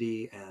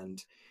sensitivity,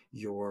 and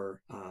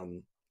your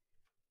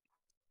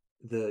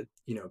the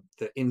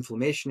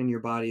inflammation in your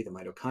body, the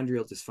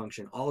mitochondrial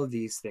dysfunction, all of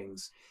these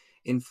things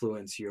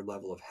influence your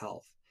level of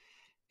health.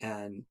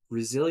 And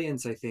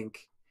resilience, I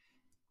think,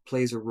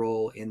 plays a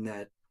role in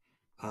that.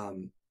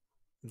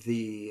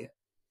 The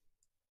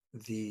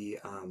the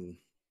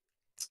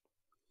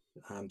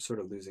I'm sort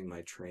of losing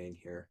my train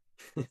here.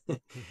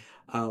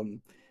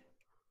 um,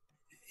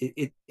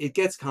 it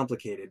gets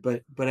complicated,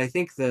 but I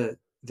think that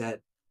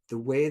the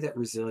way that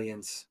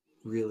resilience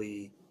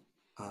really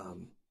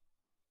um,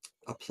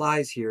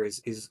 applies here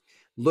is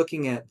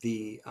looking at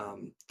the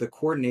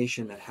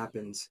coordination that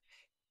happens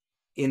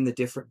in the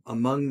different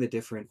among the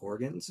different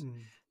organs,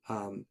 Mm,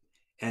 um,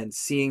 and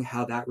seeing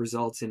how that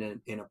results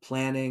in a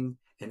planning,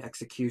 an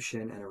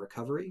execution, and a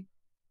recovery,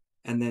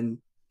 and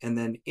then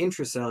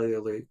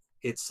intracellularly,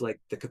 it's like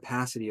the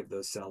capacity of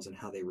those cells and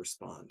how they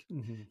respond.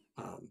 mhm,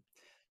 Um,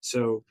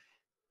 so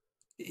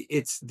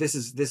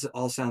this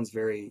all sounds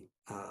very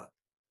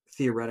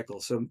theoretical.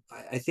 So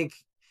I think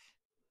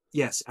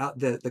yes,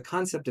 the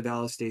concept of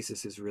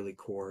allostasis is really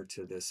core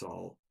to this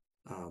all,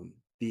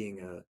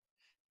 being a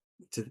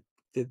to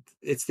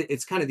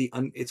it's kind of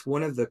it's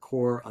one of the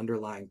core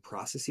underlying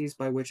processes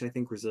by which I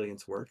think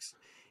resilience works,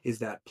 is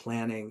that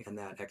planning and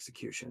that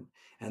execution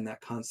and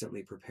that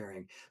constantly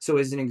preparing. So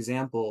as an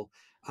example,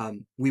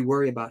 we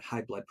worry about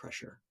high blood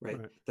pressure, right?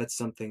 right. That's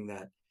something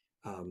that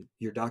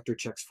your doctor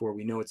checks for.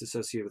 We know it's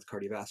associated with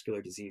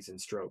cardiovascular disease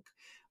and stroke.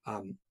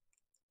 Um,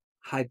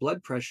 High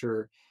blood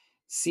pressure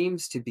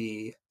seems to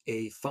be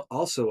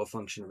also a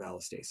function of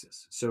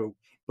allostasis. So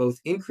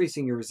both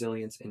increasing your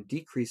resilience and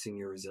decreasing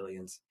your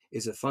resilience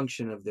is a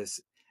function of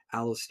this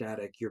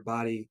allostatic, your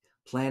body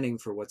planning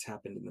for what's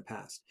happened in the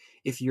past.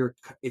 If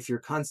you're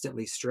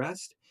constantly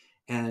stressed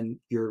and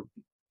your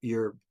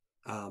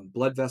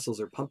blood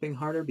vessels are pumping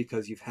harder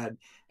because you've had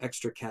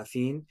extra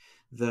caffeine,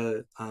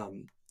 the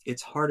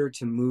it's harder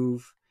to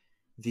move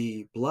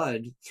the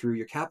blood through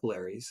your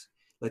capillaries,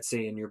 let's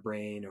say in your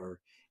brain or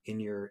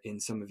in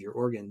some of your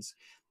organs,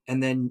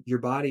 and then your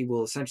body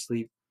will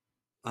essentially,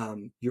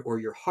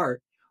 your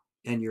heart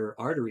and your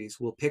arteries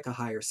will pick a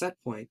higher set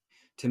point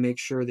to make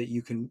sure that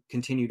you can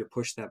continue to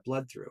push that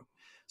blood through.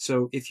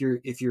 So if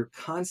you're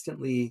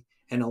constantly,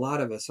 and a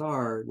lot of us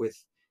are,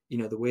 with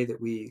the way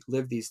that we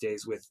live these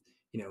days, with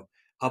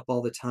up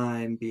all the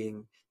time,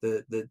 being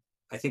the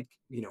I think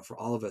for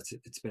all of us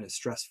it's been a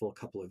stressful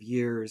couple of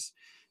years.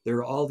 There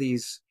are all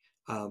these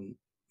um,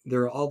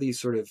 there are all these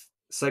sort of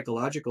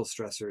psychological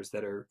stressors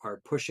that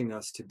are pushing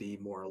us to be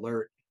more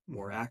alert,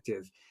 more Mhm,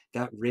 active.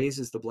 That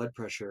raises the blood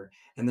pressure,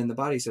 and then the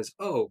body says,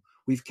 oh,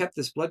 we've kept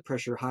this blood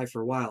pressure high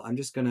for a while, I'm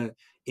just going to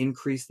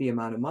increase the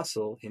amount of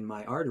muscle in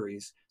my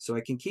arteries so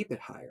I can keep it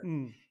higher.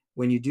 mm,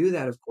 When you do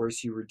that, of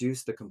course, you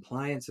reduce the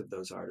compliance of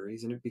those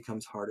arteries, and it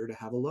becomes harder to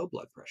have a low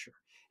blood pressure.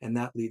 And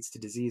that leads to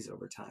disease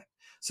over time.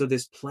 So,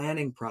 this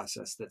planning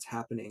process that's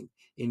happening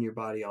in your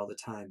body all the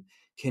time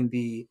can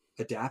be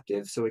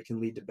adaptive, so it can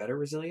lead to better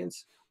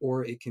resilience,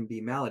 or it can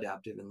be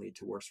maladaptive and lead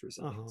to worse uh-huh.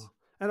 resilience.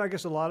 And I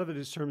guess a lot of it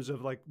is terms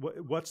of like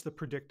what's the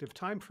predictive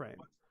time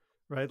frame,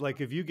 right?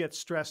 Like if you get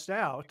stressed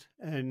out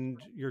and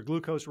your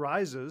glucose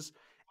rises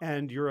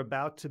and you're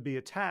about to be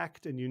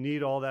attacked and you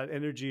need all that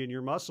energy in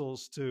your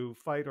muscles to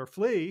fight or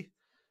flee,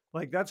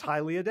 like that's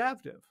highly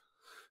adaptive,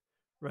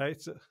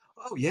 right? So,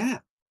 Oh, yeah.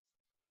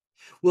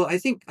 Well, I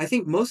think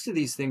most of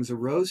these things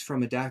arose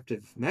from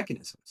adaptive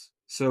mechanisms.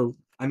 So,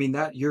 I mean,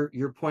 that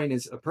your point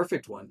is a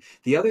perfect one.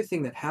 The other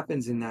thing that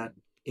happens in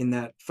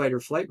that fight or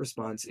flight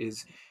response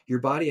is your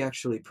body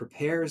actually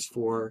prepares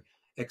for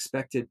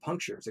expected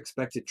punctures,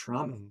 expected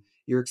trauma. mhm,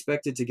 You're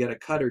expected to get a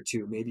cut or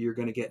two. Maybe you're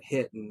going to get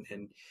hit,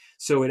 and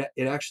so it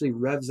actually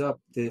revs up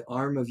the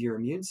arm of your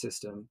immune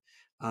system,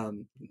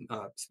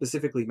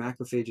 specifically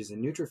macrophages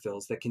and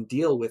neutrophils that can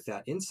deal with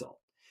that insult.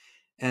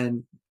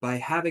 And by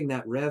having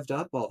that revved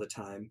up all the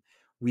time,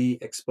 we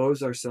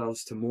expose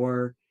ourselves to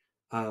more,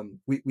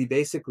 we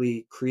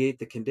basically create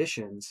the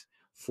conditions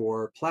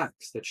for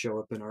plaques that show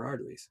up in our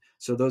arteries.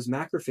 So those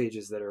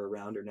macrophages that are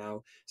around are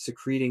now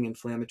secreting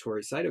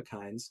inflammatory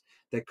cytokines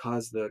that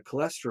cause the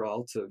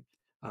cholesterol to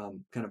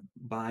kind of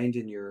bind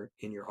in your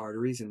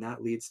arteries, and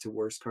that leads to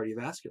worse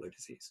cardiovascular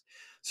disease.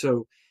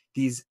 So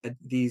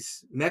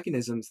these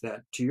mechanisms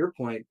that, to your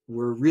point,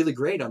 were really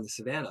great on the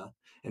savannah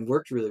and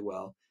worked really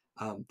well,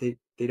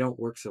 they don't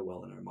work so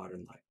well in our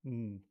modern life.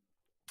 mm.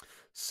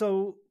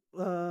 So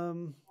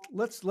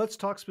let's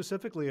talk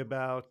specifically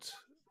about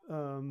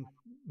um,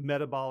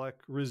 metabolic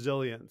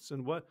resilience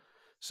and what.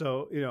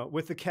 So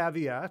with the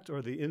caveat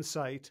or the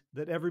insight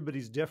that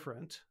everybody's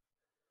different,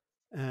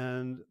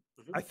 and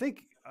Mhm. I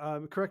think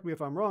correct me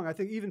if I'm wrong. I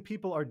think even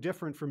people are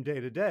different from day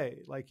to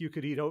day. Like you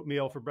could eat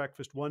oatmeal for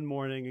breakfast one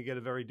morning and get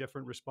a very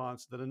different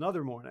response than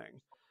another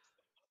morning,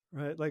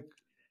 right? Like,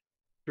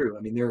 True.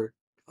 I mean, there are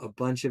a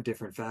bunch of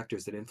different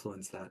factors that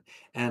influence that.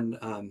 And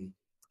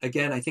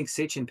again, I think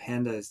Sachin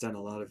Panda has done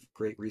a lot of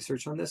great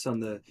research on this,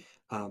 on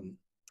um,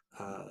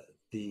 uh,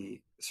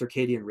 the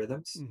circadian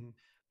rhythms.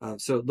 mhm,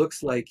 So it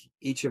looks like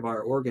each of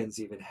our organs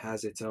even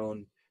has its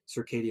own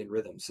circadian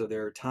rhythm. So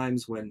there are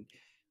times when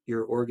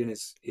your organ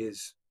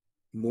is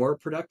more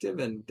productive,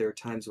 and there are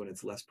times when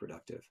it's less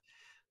productive.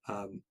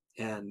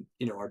 And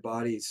our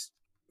bodies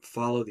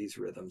follow these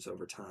rhythms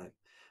over time,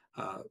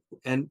 uh,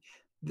 and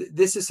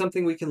this is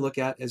something we can look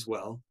at as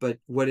well. But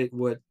what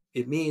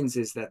it means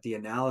is that the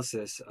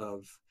analysis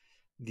of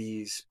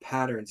these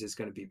patterns is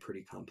going to be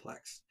pretty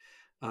complex.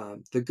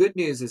 The good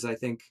news is I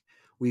think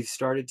we've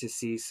started to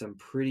see some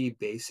pretty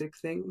basic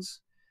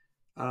things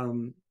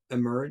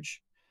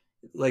emerge.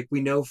 Like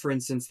we know, for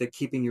instance, that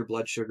keeping your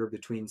blood sugar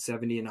between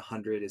 70 and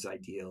 100 is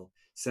ideal.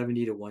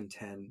 70 to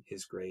 110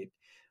 is great.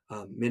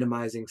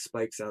 Minimizing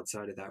spikes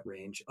outside of that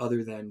range,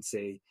 other than,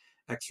 say,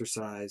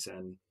 exercise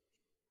and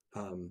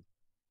um,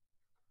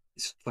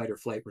 fight or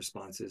flight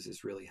responses,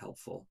 is really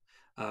helpful.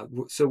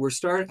 So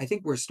I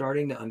think we're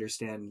starting to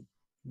understand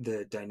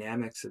the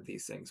dynamics of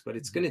these things, but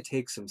it's Hmm. going to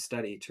take some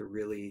study to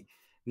really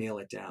nail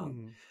it down.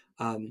 Hmm.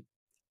 Um,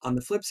 on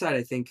the flip side,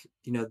 I think,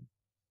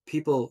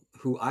 people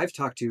who I've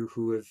talked to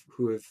who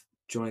have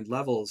joined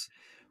levels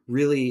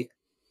really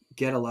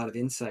get a lot of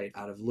insight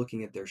out of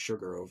looking at their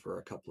sugar over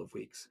a couple of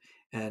weeks.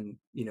 And,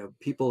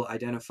 people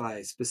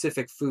identify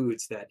specific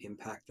foods that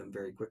impact them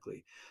very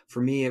quickly.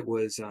 For me, it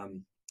was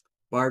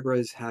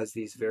Barbara's has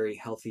these very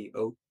healthy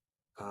oat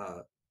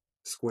uh,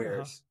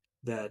 Uh-huh. squares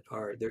that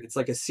are there. It's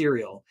like a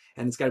cereal,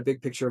 and it's got a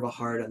big picture of a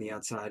heart on the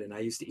outside. And I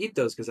used to eat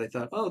those because I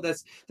thought, oh,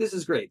 this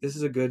is great. This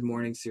is a good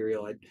morning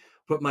cereal. I'd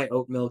put my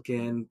oat milk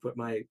in, put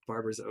my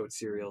Barbara's oat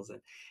cereals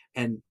in,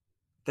 and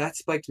that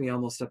spiked me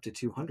almost up to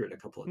 200 a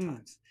couple of Hmm.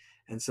 times.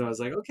 And so I was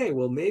like, okay,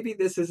 well, maybe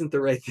this isn't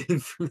the right thing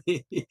for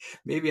me.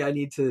 Maybe I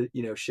need to,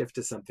 shift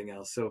to something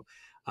else. So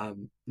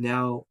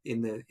now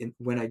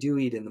when I do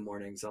eat in the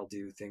mornings, I'll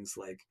do things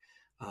like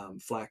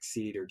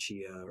flaxseed or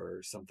chia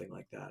or something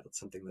like that. It's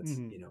something that's,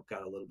 Hmm.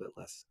 got a little bit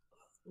less,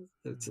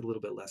 it's a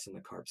little bit less in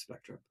the carb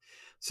spectrum.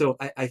 So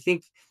I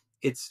think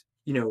it's,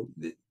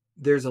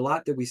 there's a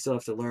lot that we still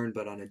have to learn,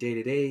 but on a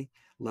day-to-day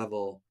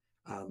level,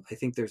 I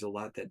think there's a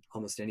lot that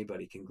almost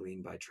anybody can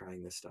glean by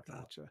trying this stuff out.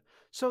 Gotcha.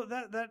 So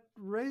that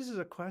raises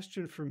a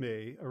question for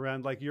me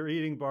around like you're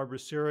eating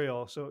Barbara's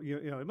cereal. So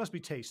it must be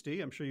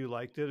tasty. I'm sure you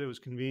liked it. It was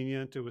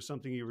convenient. It was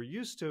something you were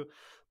used to.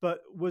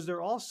 But was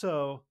there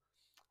also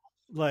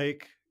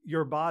like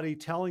your body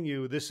telling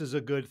you this is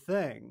a good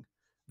thing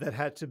that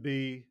had to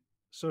be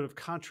sort of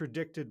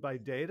contradicted by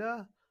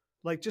data?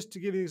 Like just to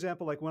give you an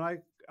example, like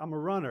I'm a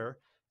runner,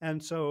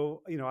 and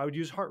so I would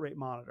use heart rate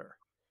monitor,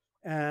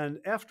 and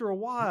after a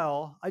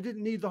while I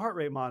didn't need the heart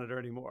rate monitor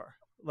anymore.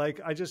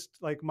 Like I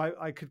just like my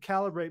I could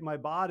calibrate my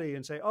body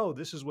and say, oh,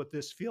 this is what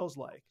this feels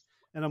like.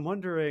 And I'm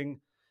wondering,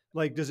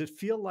 like, does it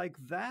feel like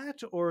that,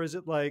 or is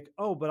it like,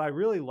 oh, but I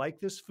really like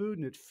this food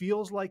and it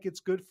feels like it's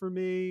good for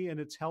me and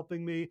it's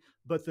helping me,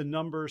 but the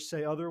numbers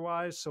say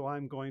otherwise, so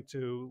I'm going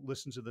to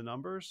listen to the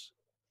numbers?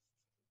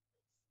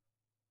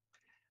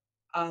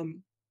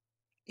 Um,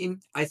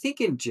 I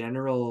think in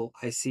general,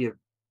 I see a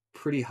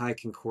pretty high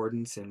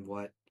concordance in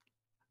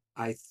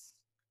I, th-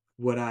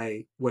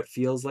 what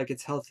feels like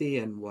it's healthy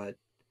and what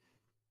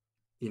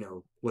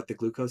the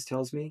glucose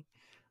tells me.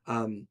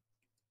 Um,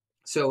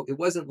 so it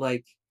wasn't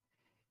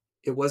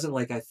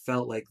like I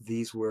felt like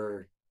these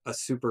were a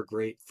super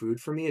great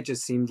food for me. It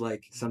just seemed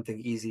like something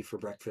easy for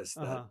breakfast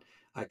that Uh-huh.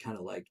 I kind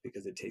of liked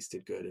because it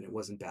tasted good and it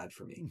wasn't bad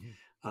for me. Hmm.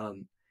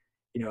 Um,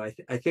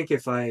 I think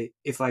if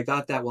I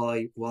got that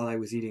while I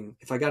was eating,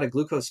 if I got a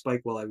glucose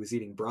spike while I was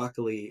eating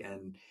broccoli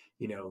and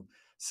you know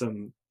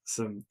some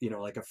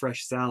like a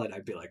fresh salad,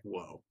 I'd be like,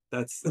 whoa,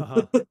 that's.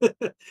 Uh-huh.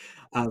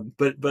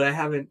 But I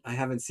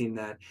haven't seen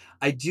that.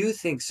 I do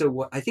think so.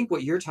 What I think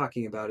what you're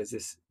talking about is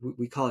this.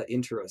 We call it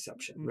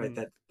interoception, right?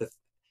 Hmm.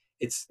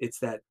 It's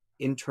that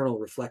internal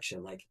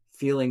reflection, like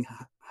feeling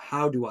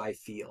how do I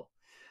feel,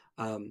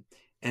 um,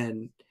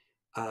 and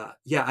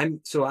yeah,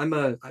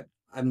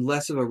 I'm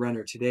less of a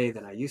runner today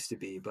than I used to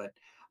be, but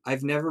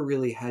I've never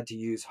really had to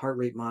use heart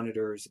rate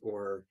monitors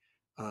or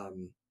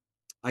um,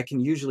 I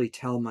can usually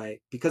tell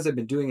because I've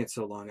been doing it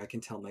so long, I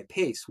can tell my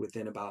pace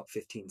within about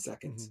 15 Hmm.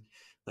 seconds.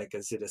 Like,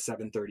 is it a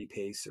 7:30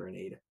 pace or an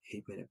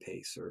 8 minute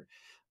pace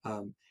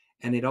um,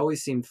 and it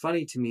always seemed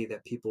funny to me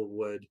that people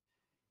would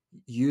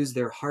use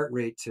their heart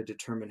rate to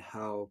determine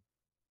how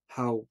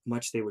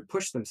much they would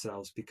push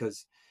themselves,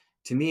 because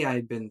to me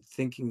I'd been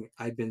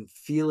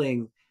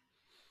feeling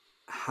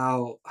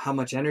how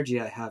much energy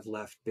I have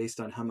left based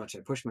on how much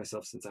I push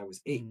myself since I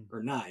was 8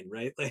 or 9,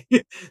 right? Like,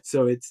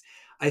 so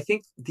I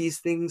think these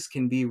things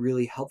can be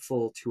really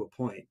helpful to a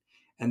point,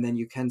 and then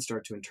you can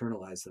start to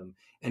internalize them.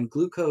 And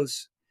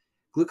glucose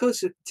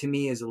to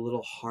me is a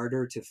little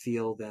harder to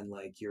feel than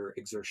like your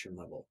exertion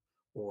level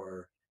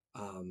or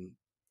um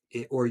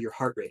or your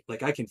heart rate.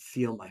 Like I can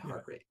feel my Yeah.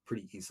 heart rate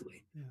pretty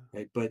easily, Yeah.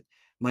 right? But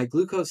my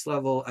glucose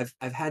level,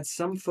 I've had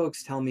some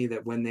folks tell me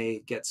that when they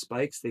get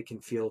spikes they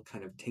can feel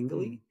kind of Mm.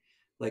 tingly,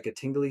 like a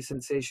tingly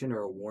sensation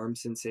or a warm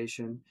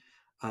sensation.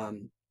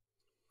 um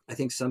I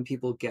think some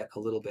people get a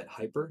little bit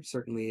hyper,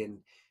 certainly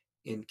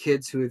in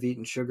kids who have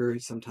eaten sugar.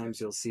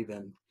 Sometimes you'll see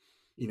them,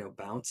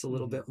 bounce a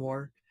little Hmm. bit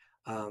more.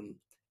 Um,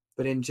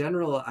 but in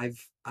general,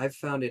 I've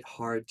found it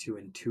hard to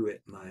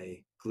intuit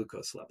my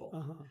glucose level.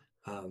 Uh-huh.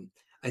 Um,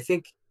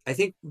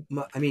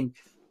 I mean,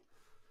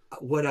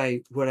 what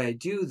I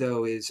do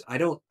though is I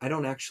don't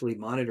actually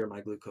monitor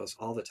my glucose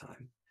all the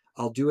time.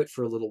 I'll do it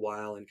for a little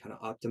while and kind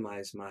of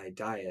optimize my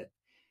diet,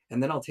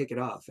 and then I'll take it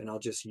off and I'll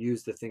just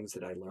use the things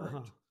that I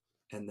Uh-huh. learned,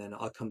 and then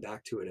I'll come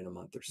back to it in a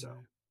month or so.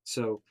 Right.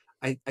 So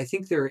I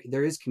think there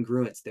is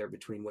congruence there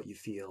between what you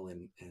feel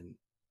and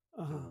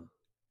Uh-huh. um,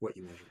 what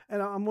you measure.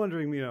 And I'm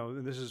wondering,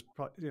 and this is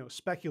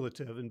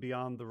speculative and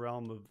beyond the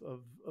realm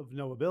of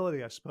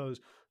knowability, I suppose.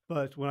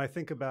 But when I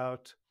think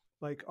about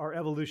like our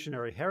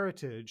evolutionary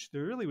heritage,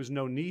 there really was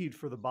no need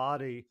for the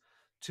body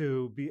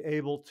to be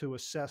able to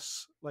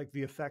assess like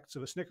the effects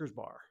of a Snickers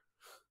bar,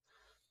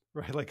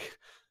 right? Like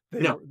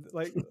they No, were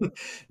like,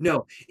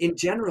 no. In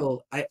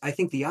general, I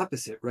think the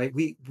opposite, right?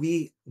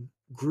 We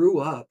grew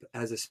up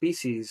as a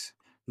species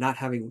not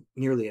having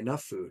nearly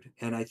enough food,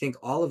 and I think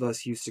all of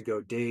us used to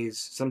go days,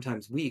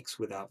 sometimes weeks,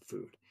 without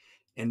food.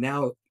 And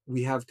now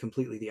we have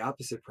completely the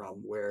opposite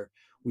problem, where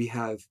we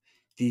have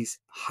these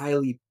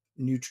highly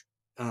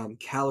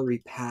calorie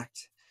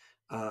packed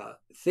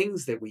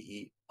things that we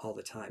eat all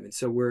the time, and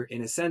so we're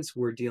in a sense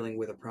we're dealing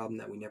with a problem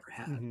that we never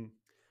had. mhm.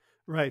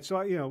 Right.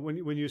 So,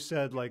 when you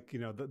said like,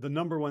 the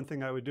number one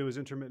thing I would do is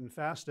intermittent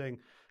fasting,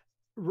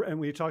 and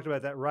we talked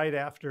about that right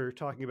after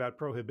talking about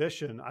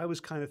prohibition, I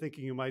was kind of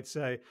thinking you might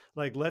say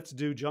like, let's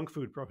do junk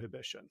food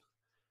prohibition,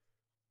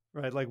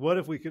 right? Like, Oh, what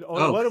if we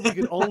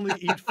could only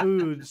eat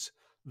foods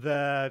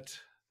that,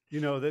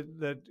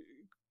 that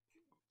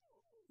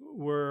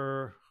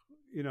were,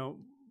 you know,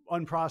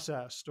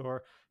 unprocessed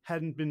or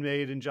hadn't been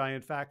made in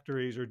giant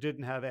factories or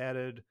didn't have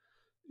added,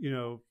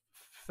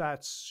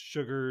 fats,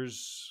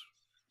 sugars,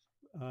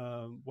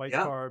 white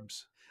yeah,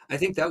 carbs. I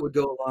think that would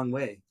go a long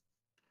way.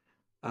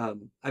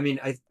 I mean,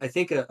 I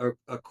think a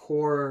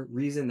core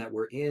reason that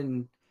we're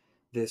in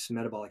this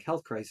metabolic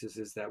health crisis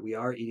is that we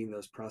are eating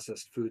those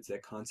processed foods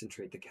that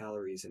concentrate the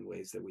calories in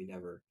ways that we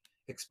never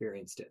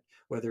experienced it.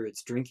 Whether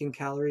it's drinking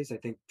calories, I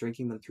think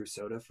drinking them through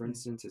soda, for Mm.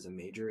 instance, is a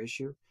major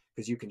issue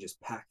because you can just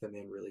pack them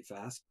in really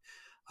fast.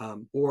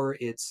 Or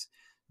it's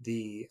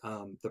the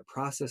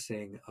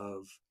processing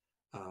of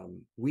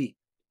wheat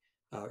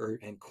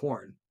and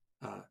corn,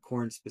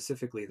 corn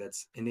specifically,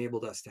 that's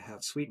enabled us to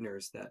have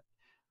sweeteners that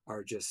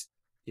are just,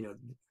 you know,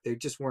 they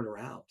just weren't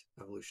around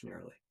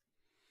evolutionarily.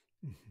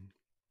 Mhm.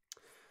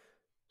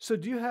 So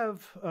do you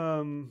have,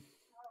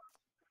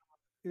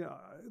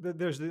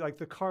 there's like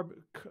the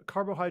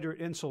carbohydrate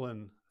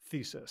insulin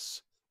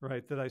thesis,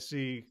 right? That I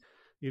see,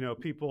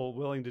 people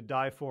willing to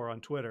die for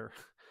on Twitter.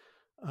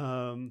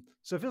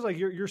 So it feels like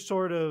you're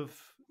sort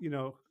of,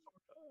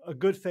 a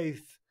good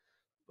faith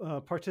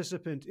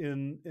participant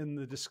in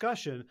the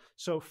discussion.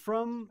 So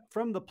from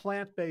the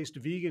plant-based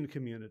vegan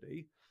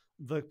community,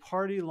 the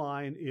party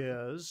line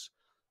is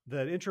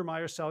that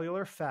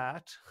intracellular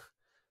fat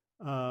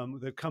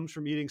that comes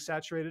from eating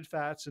saturated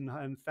fats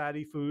and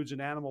fatty foods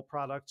and animal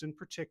products in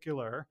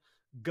particular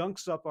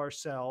gunks up our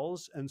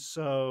cells, and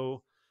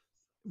so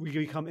we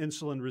become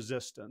insulin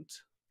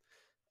resistant.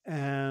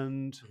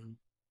 And Mhm.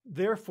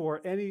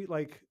 therefore, any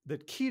like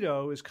that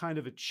keto is kind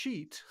of a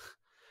cheat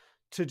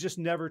to just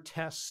never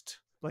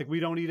test. Like we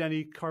don't eat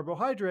any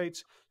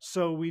carbohydrates,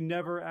 so we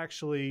never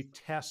actually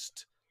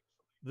test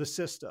the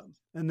system.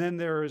 And then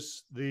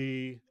there's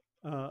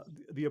uh,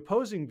 the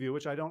opposing view,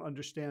 which I don't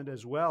understand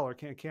as well, or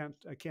I can't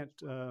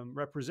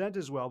represent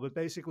as well, but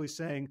basically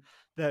saying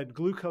that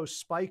glucose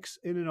spikes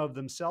in and of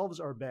themselves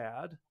are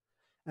bad,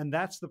 and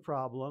that's the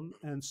problem.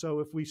 And so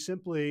if we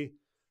simply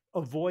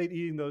avoid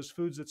eating those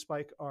foods that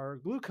spike our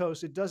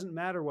glucose, it doesn't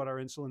matter what our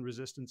insulin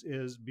resistance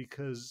is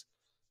because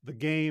the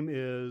game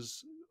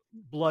is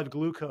blood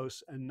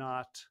glucose and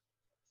not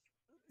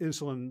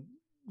insulin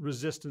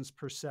resistance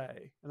per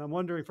se. And I'm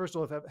wondering, first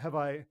of all, if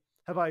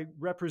have I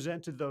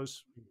represented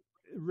those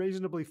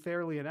reasonably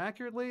fairly and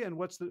accurately, and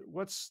what's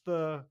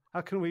the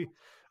how can we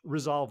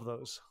resolve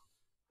those?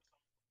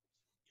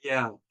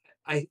 Yeah,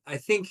 I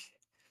think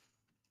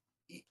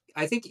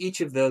I think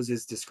each of those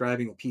is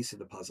describing a piece of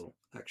the puzzle.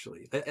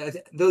 Actually,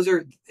 those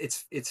are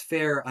it's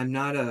fair.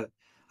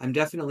 I'm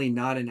definitely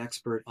not an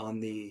expert on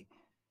the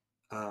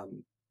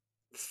um,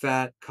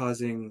 fat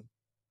causing,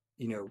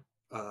 you know,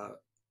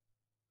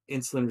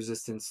 insulin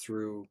resistance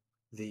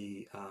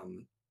the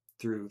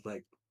through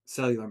like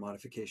cellular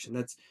modification.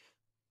 That's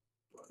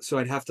so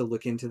I'd have to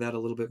look into that a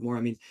little bit more.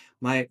 I mean,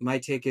 my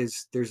take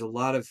is there's a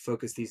lot of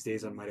focus these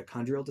days on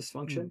mitochondrial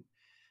Mm.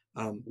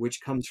 dysfunction,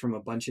 which comes from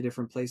a bunch of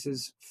different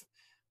places.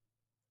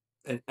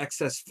 An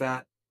excess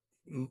fat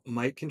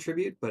might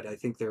contribute, but I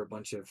think there are a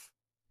bunch of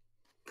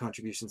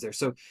contributions there.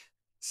 So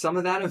some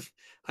of that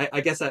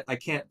I guess I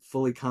can't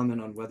fully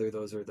comment on whether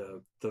those are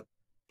the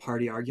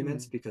party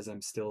arguments Mm. because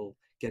I'm still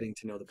getting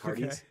to know the Okay.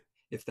 parties,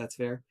 if that's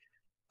fair.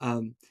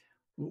 Um,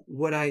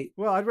 what I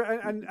Well,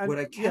 what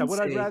I yeah, can what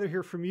I'd say, rather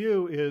hear from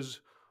you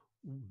is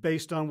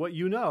based on what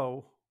you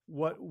know,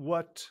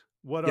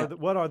 yeah,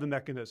 what are the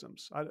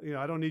mechanisms? I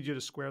don't need you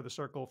to square the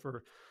circle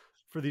for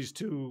these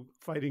two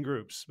fighting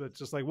groups, but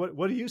just like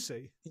what do you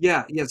see?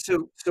 yeah.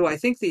 So I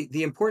think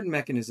the important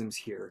mechanisms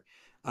here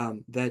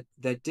that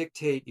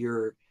dictate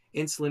your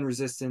insulin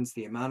resistance,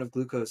 the amount of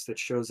glucose that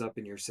shows up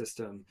in your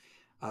system,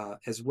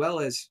 as well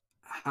as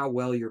how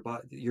well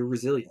your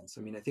resilience.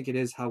 I mean, I think it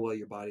is how well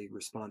your body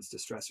responds to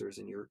stressors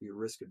and your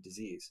risk of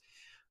disease.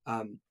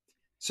 Um,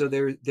 so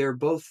they're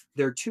both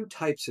there are two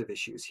types of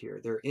issues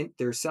here. There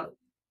are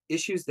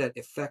issues that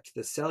affect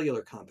the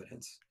cellular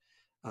competence.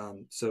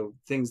 So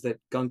things that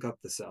gunk up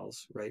the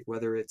cells, right?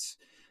 Whether it's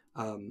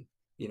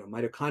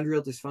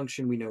mitochondrial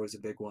dysfunction, we know is a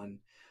big one.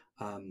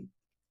 Um,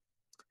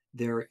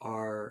 there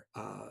are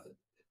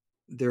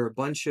there are a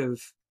bunch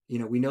of,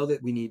 we know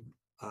that we need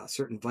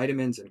certain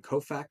vitamins and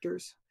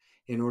cofactors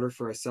in order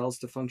for our cells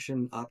to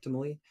function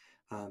optimally.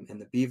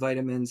 And the B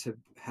vitamins have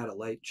had a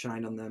light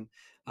shine on them.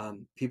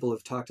 People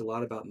have talked a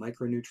lot about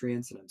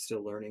micronutrients, and I'm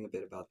still learning a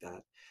bit about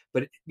that.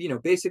 But,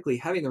 basically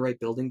having the right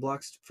building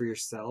blocks for your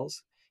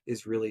cells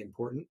is really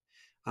important.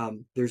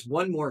 There's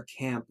one more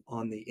camp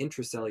on the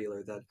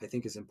intracellular that I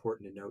think is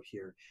important to note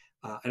here.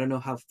 I don't know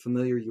how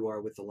familiar you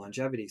are with the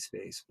longevity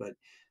space, but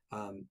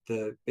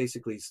the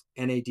basically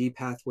NAD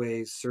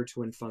pathways,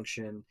 sirtuin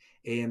function,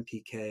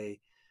 AMPK,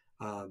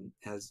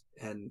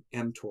 and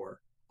mTOR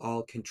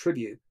all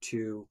contribute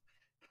to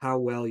how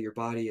well your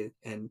body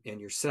and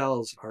your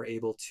cells are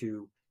able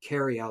to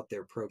carry out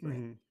their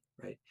program,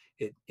 Hmm. right?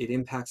 It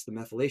impacts the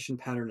methylation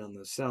pattern on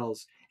those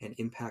cells and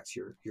impacts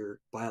your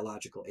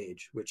biological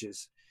age, which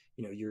is,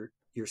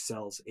 your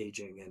cells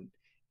aging.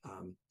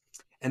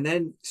 And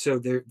then, so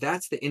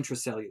that's the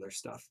intracellular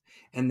stuff.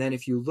 And then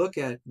if you look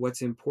at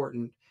what's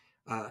important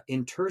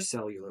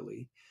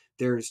intercellularly,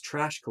 there's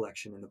trash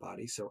collection in the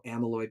body. So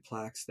amyloid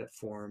plaques that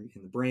form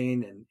in the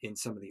brain and in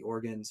some of the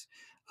organs,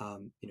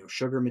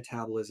 sugar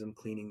metabolism,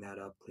 cleaning that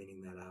up,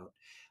 cleaning that out.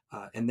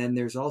 And then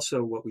there's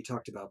also what we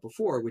talked about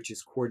before, which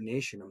is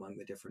coordination among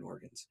the different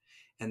organs.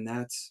 And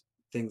that's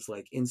things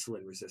like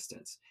insulin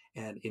resistance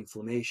and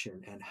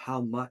inflammation, and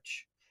how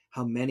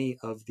many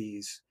of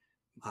these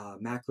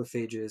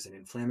macrophages and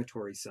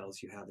inflammatory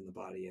cells you have in the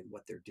body and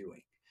what they're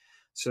doing.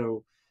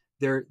 So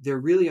there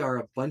really are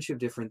a bunch of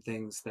different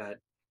things that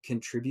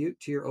contribute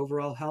to your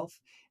overall health.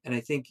 And I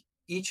think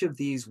each of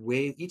these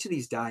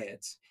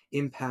diets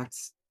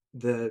impacts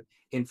the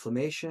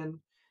inflammation,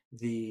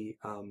 the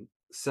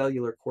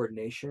cellular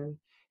coordination,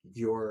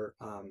 your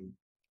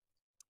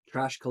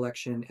trash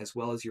collection, as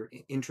well as your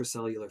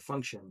intracellular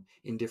function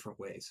in different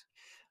ways.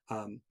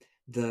 Um,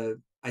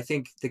 I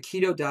think the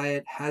keto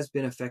diet has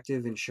been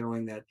effective in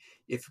showing that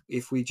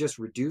if we just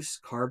reduce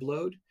carb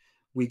load,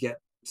 we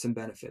get some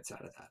benefits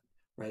out of that,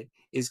 right?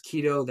 Is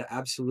keto the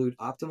absolute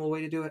optimal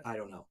way to do it? I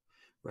don't know,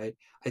 right?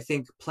 I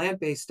think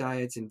plant-based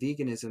diets and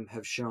veganism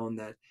have shown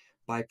that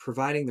by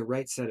providing the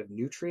right set of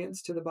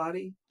nutrients to the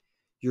body,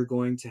 you're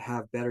going to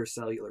have better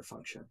cellular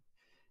function.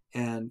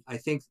 And I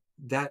think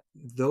that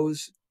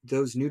those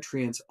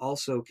nutrients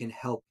also can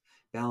help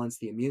balance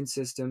the immune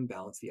system,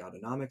 balance the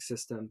autonomic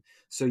system.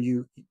 So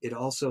it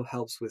also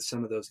helps with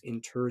some of those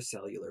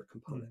intercellular Hmm.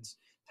 components,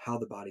 how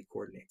the body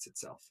coordinates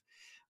itself.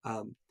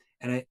 Um,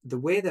 and the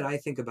way that I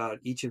think about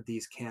each of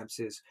these camps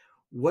is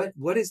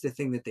what is the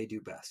thing that they do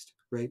best,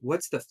 right?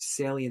 What's the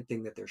salient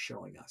thing that they're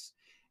showing us?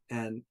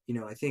 And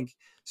I think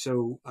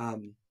so.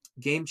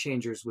 Game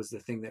Changers was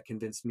the thing that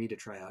convinced me to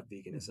try out Hmm.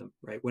 veganism,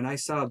 right? When I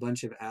saw a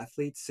bunch of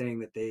athletes saying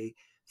that they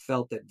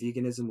felt that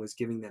veganism was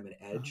giving them an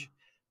Uh-huh. edge,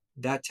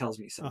 that tells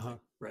me Uh-huh. something,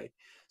 right?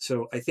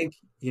 So I think,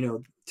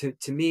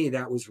 to me,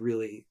 that was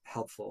really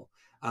helpful.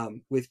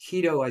 With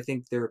keto, I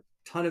think there are a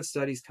ton of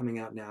studies coming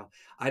out now.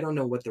 I don't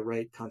know what the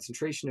right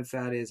concentration of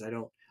fat is.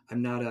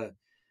 I'm not a,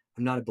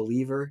 I'm not a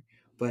believer,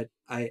 but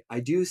I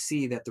do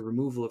see that the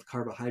removal of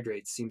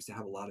carbohydrates seems to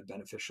have a lot of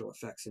beneficial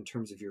effects in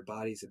terms of your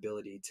body's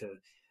ability to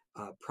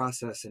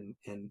process and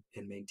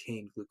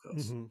maintain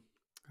glucose. Hmm.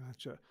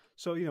 Gotcha.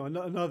 So,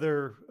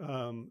 another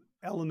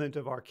element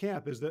of our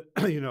camp is that,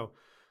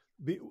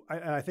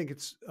 I think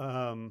it's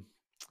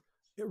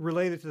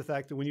related to the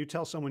fact that when you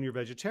tell someone you're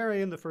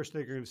vegetarian, the first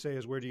thing you're going to say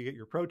is, where do you get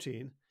your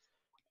protein?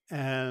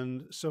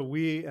 And so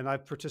and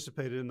I've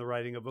participated in the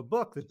writing of a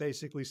book that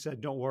basically said,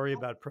 don't worry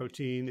about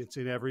protein. It's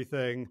in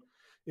everything.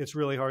 It's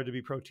really hard to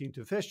be protein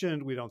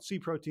deficient. We don't see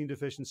protein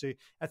deficiency.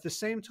 At the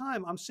same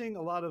time, I'm seeing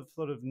a lot of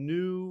sort of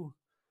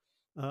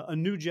a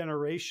new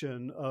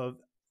generation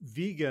of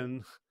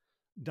vegan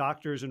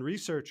doctors and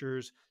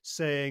researchers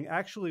saying,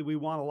 actually, we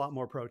want a lot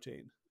more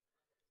protein.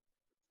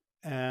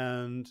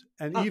 And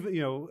Huh. even,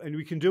 and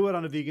we can do it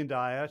on a vegan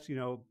diet,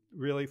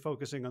 really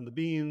focusing on the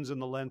beans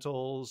and the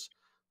lentils,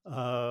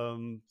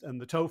 and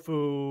the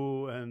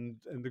tofu and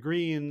the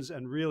greens,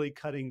 and really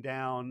cutting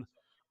down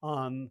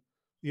on,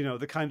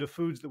 the kind of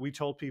foods that we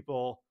told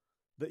people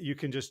that you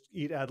can just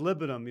eat ad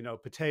libitum,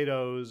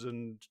 potatoes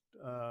and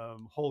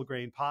whole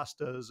grain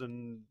pastas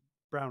and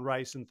brown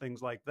rice and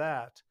things like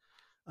that.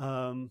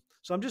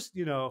 So I'm just,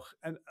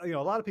 and a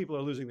lot of people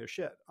are losing their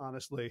shit,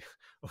 honestly,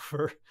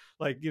 over,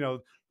 like,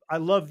 I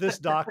love this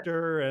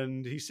doctor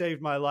and he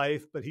saved my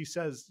life, but he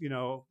says,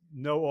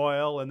 no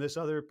oil. And this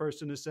other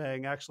person is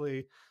saying,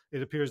 actually,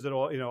 it appears that,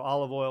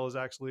 olive oil is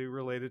actually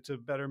related to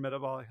better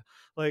metabolic.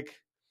 Like,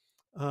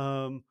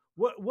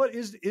 what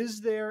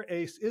is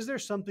there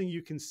something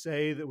you can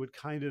say that would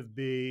kind of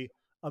be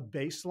a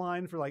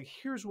baseline for, like,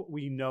 here's what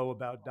we know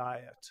about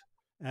diet,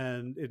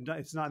 and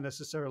it's not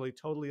necessarily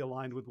totally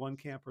aligned with one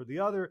camp or the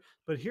other,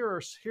 but here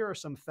are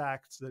some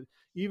facts that,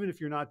 even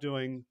if you're not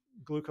doing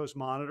glucose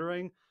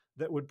monitoring,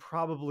 that would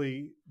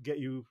probably get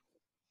you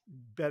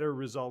better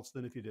results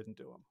than if you didn't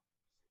do them?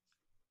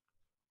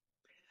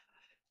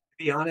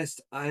 To be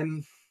honest,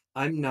 I'm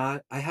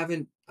not I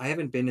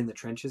haven't been in the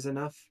trenches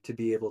enough to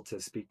be able to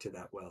speak to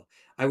that well.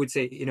 I would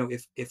say,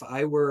 if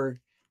I were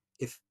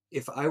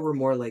if I were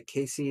more like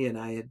Casey and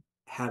I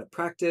had a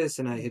practice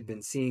and I had Mm-hmm.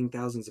 been seeing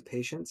thousands of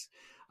patients,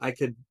 I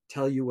could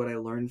tell you what I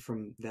learned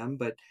from them,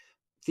 but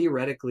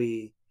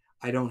theoretically,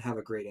 I don't have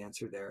a great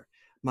answer there.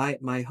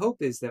 My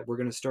hope is that we're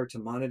going to start to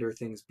monitor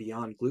things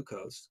beyond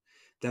glucose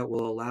that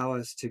will allow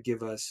us to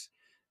give us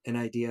an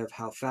idea of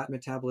how fat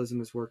metabolism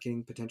is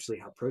working, potentially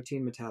how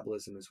protein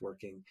metabolism is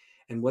working,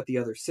 and what the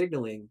other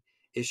signaling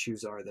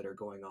issues are that are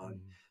going on,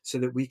 so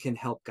that we can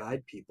help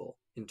guide people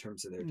in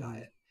terms of their Mm-hmm.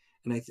 diet.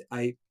 And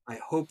I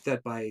hope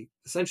that by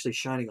essentially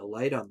shining a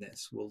light on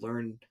this, we'll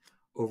learn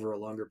over a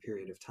longer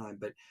period of time.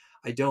 But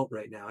I don't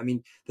right now. I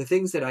mean, the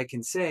things that I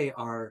can say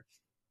are,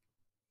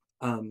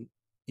 um,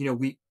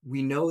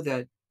 we know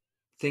that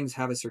things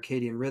have a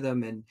circadian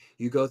rhythm, and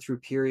you go through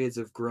periods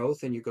of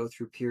growth and you go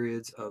through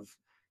periods of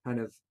kind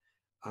of,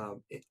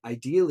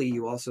 ideally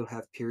you also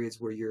have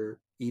periods where you're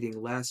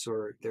eating less,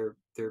 or they're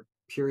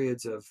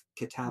periods of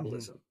Mm-hmm.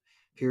 catabolism,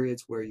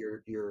 periods where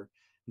you're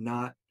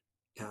not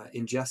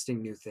ingesting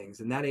new things,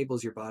 and that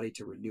enables your body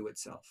to renew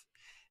itself.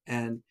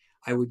 And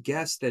I would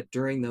guess that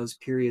during those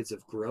periods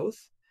of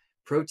growth,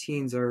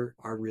 proteins are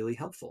really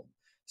helpful.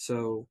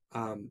 So,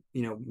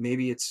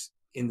 maybe it's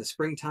in the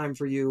springtime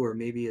for you, or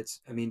maybe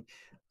it's, I mean,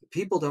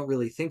 people don't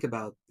really think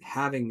about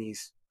having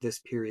this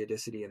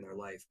periodicity in their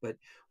life, but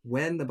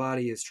when the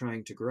body is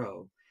trying to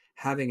grow,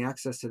 having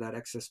access to that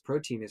excess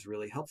protein is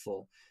really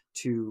helpful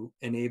to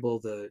enable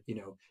the,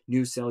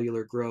 new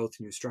cellular growth,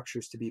 new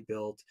structures to be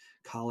built,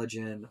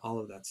 collagen, all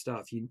of that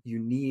stuff. You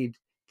need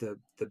the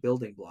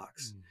building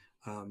blocks,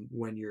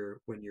 when you're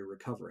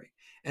recovering.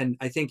 And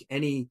I think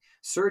any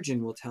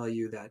surgeon will tell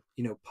you that,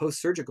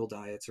 post-surgical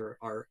diets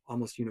are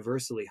almost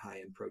universally high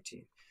in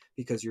protein,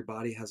 because your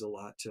body has a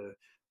lot to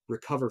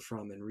recover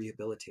from and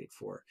rehabilitate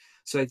for.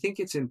 So I think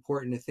it's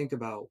important to think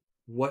about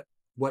what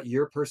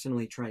you're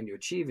personally trying to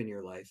achieve in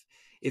your life.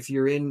 If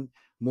you're in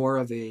more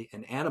of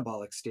an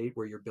anabolic state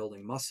where you're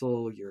building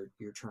muscle, you're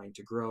trying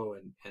to grow,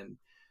 and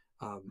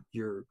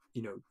you're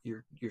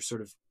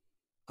sort of,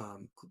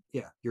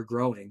 yeah, you're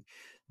growing,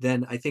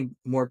 then I think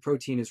more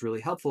protein is really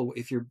helpful.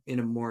 If you're in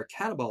a more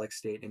catabolic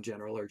state in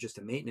general, or just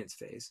a maintenance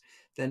phase,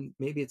 then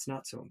maybe it's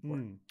not so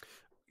important.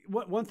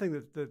 Mm. One thing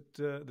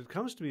that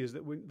comes to me is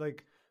that when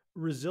like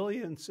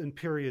resilience and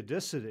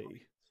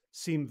periodicity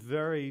seem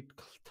very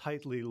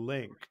tightly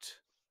linked.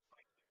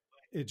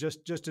 It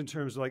just in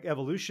terms of like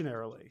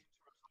evolutionarily,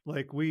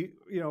 like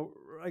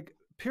like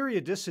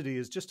periodicity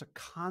is just a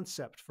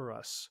concept for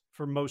us,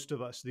 for most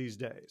of us these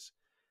days,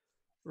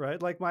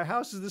 right? Like my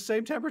house is the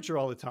same temperature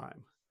all the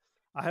time.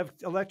 I have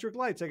electric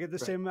lights. I get the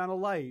Right. same amount of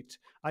light.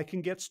 I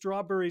can get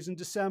strawberries in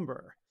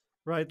December,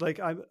 right? Like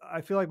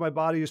I feel like my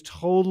body is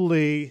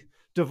totally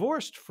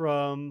divorced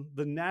from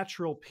the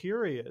natural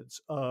periods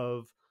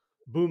of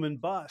boom and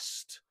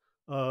bust,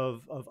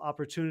 of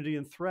opportunity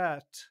and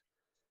threat,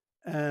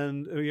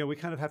 and we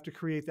kind of have to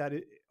create that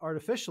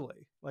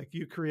artificially. Like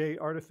you create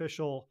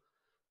artificial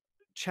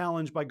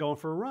challenge by going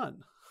for a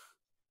run.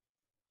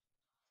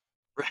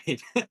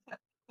 Right.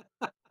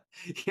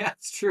 Yeah,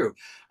 it's true.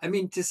 I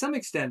mean, to some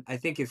extent, I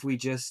think if we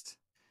just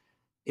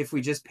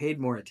paid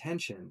more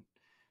attention,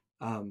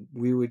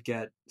 we would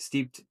get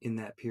steeped in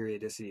that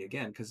periodicity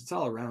again, because it's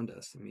all around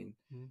us. I mean,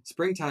 Mm.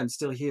 springtime's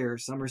still here.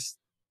 Summer's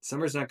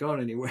not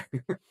going anywhere.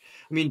 I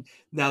mean,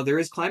 now there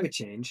is climate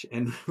change,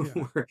 and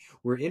Yeah.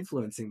 we're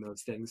influencing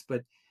those things,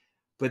 but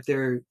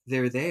they're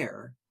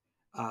there.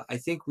 I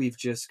think we've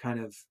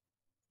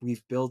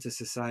built a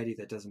society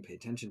that doesn't pay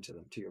attention to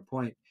them. To your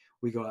point,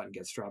 we go out and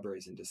get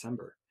strawberries in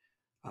December.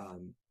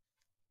 Um,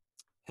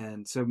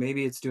 and so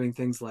maybe it's doing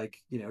things like,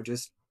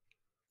 just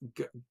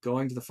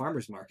going to the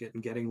farmer's market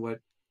and getting what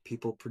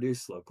people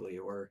produce locally,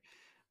 or,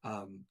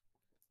 um,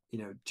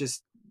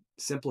 just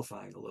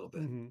simplifying a little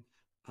bit,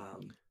 Mm-hmm.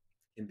 um,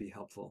 can be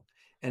helpful.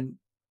 And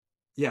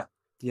yeah,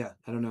 yeah,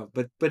 I don't know,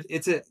 but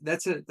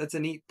that's a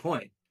neat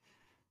point.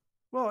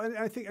 Well, and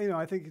I think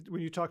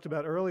when you talked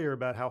about earlier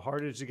about how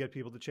hard it is to get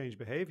people to change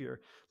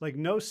behavior, like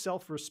no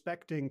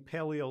self-respecting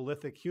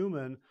Paleolithic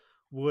human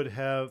would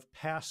have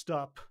passed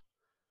up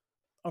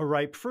a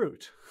ripe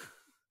fruit,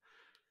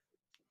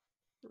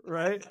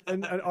 right?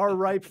 And our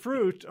ripe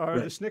fruit are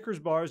the Right. Snickers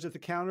bars at the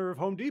counter of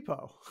Home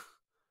Depot,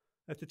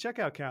 at the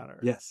checkout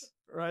counter, Yes.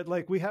 right?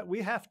 Like we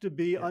have to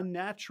be Yeah.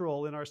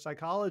 unnatural in our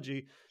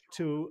psychology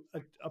to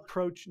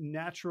approach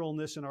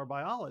naturalness in our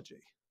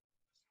biology.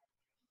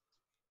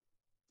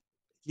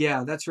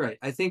 Yeah, that's right.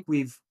 I think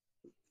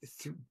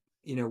through,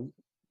 you know,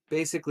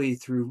 basically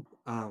through,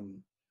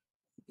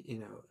 you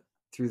know,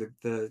 through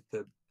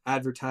the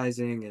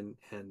advertising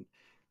and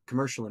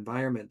commercial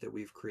environment that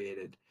we've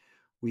created,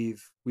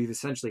 we've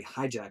essentially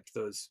hijacked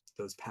those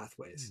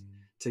pathways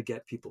to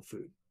get people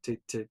food,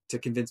 to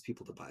convince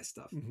people to buy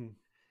stuff. Mm-hmm.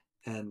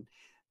 And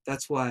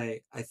that's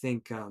why I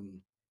think,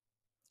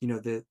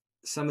 that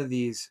some of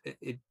these,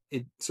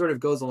 it sort of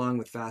goes along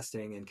with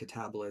fasting and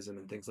catabolism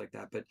and things like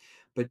that.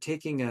 But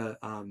taking a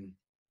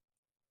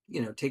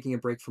taking a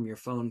break from your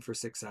phone for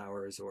 6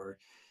 hours, or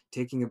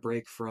taking a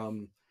break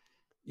from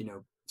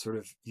sort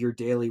of your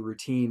daily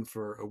routine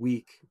for a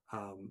week,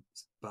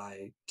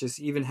 by just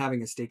even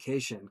having a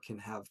staycation can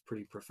have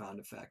pretty profound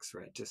effects,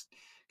 right? Just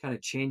kind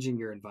of changing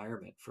your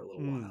environment for a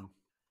little Mm. while.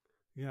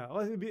 Yeah,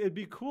 well, it'd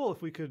be cool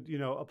if we could,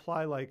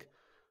 apply like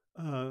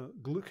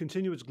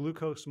continuous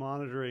glucose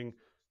monitoring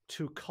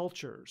to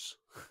cultures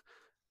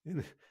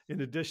in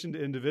in addition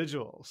to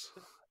individuals.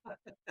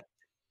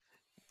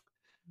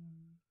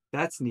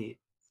 That's neat.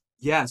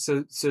 Yeah,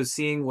 so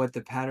seeing what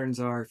the patterns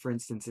are, for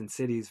instance, in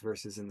cities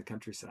versus in the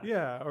countryside.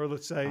 Yeah, or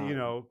let's say,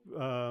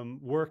 Um,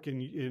 work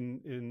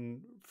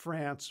in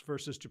France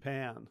versus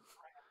Japan.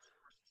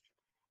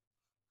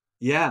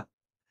 yeah,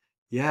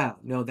 yeah,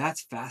 no,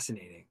 that's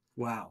fascinating.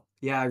 Wow.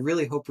 Yeah, I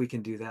really hope we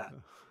can do that.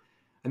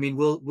 I mean,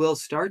 we'll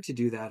start to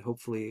do that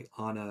hopefully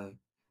on a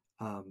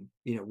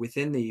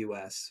within the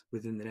US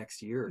within the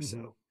next year or Hmm.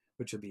 so,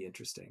 which will be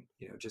interesting.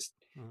 Just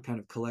kind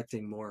of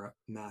collecting more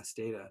mass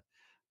data,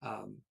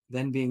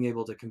 then being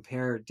able to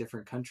compare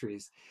different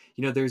countries.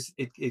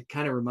 It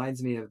kind of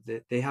reminds me of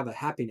that they have a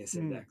happiness Mm.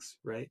 index,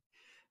 right?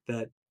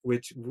 That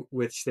which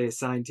they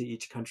assign to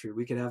each country.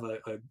 We could have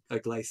a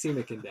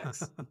glycemic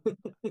index.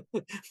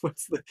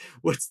 What's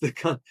the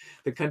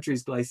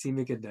country's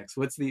glycemic index?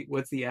 What's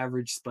the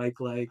average spike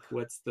like?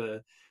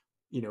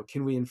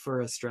 Can we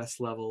infer a stress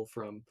level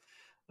from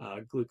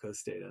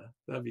glucose data?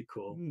 That'd be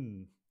cool.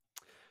 Mm.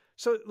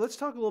 So let's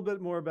talk a little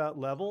bit more about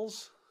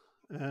levels,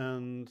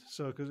 and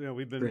so because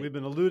we've Great.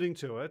 been alluding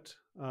to it.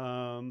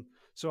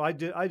 So I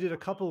did a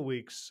couple of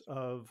weeks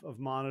of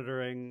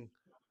monitoring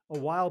a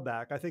while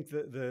back. I think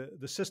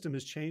the system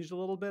has changed a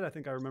little bit. I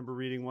think I remember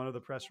reading one of the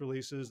press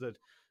releases that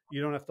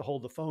you don't have to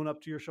hold the phone up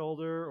to your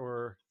shoulder,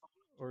 or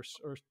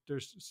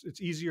there's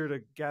it's easier to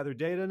gather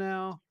data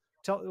now.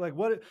 Tell like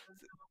what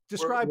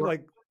describe We're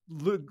like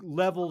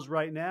levels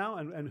right now,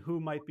 and who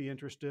might be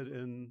interested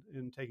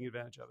in taking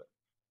advantage of it.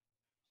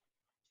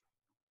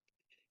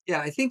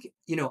 Yeah, I think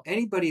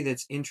anybody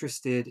that's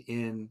interested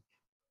in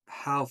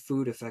how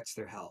food affects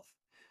their health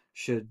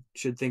should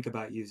think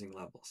about using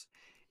levels.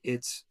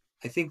 It's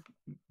I think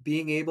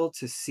being able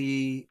to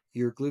see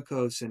your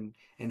glucose and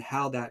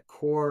how that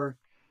core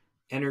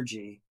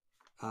energy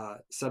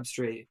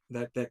substrate,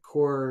 that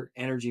core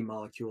energy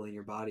molecule in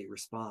your body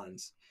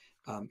responds,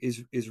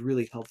 is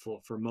really helpful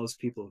for most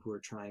people who are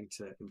trying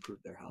to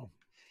improve their health.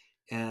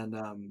 And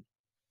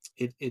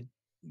it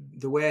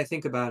the way I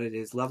think about it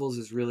is levels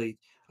is really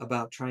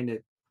about trying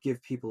to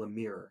give people a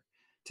mirror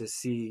to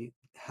see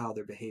how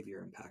their behavior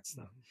impacts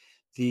them. Mhm.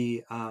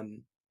 The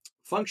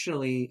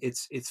Functionally,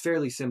 it's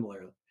fairly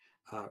similar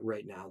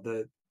right now.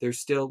 We're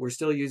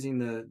still using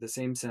the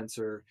same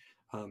sensor.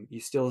 You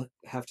still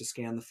have to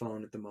scan the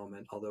phone at the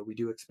moment, although we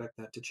do expect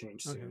that to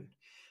change Okay. soon.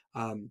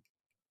 Um,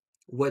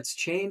 what's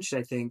changed,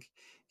 I think,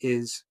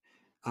 is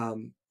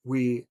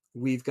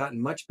we've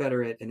gotten much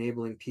better at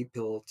enabling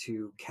people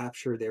to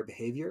capture their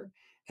behavior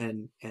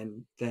and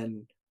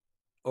then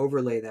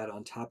overlay that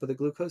on top of the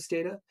glucose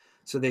data,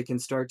 so they can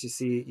start to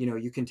see,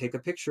 you can take a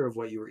picture of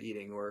what you were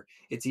eating, or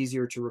it's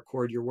easier to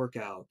record your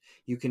workout.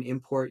 You can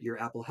import your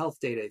Apple Health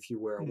data if you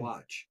wear a Mm.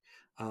 watch.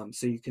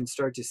 So you can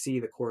start to see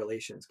the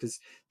correlations, because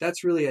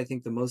that's really, I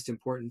think, the most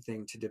important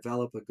thing to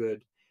develop a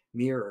good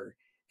mirror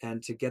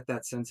and to get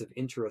that sense of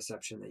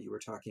interoception that you were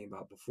talking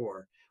about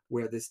before,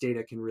 where this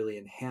data can really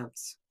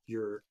enhance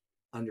your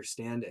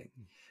understanding.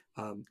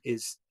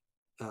 Is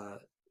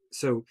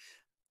so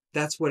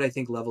that's what I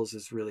think levels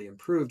has really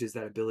improved, is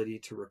that ability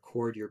to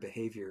record your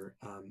behavior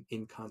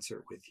in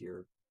concert with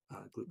your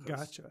glucose.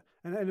 Gotcha.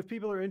 And if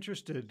people are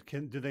interested,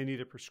 do they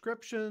need a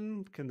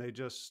prescription? Can they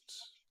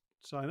just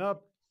sign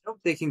up? Nope,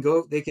 they can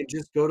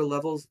just go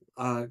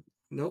to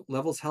nope,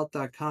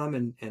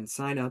 levelshealth.com and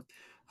sign up.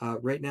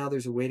 Right now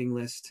there's a waiting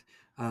list.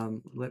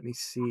 Let me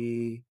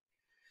see.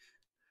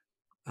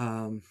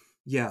 Um,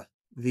 yeah,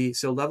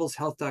 so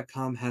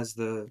levelshealth.com has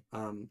the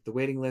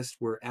waiting list.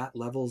 We're at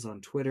Levels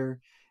on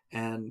Twitter,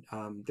 and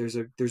there's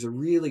a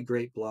really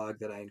great blog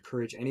that I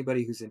encourage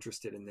anybody who's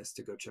interested in this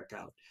to go check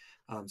out.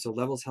 So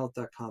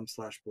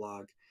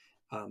levelshealth.com/blog.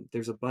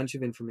 There's a bunch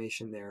of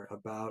information there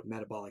about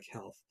metabolic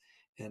health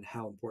and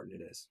how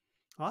important it is.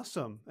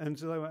 Awesome. And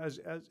so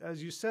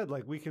as you said,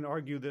 like we can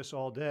argue this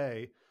all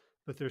day,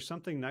 but there's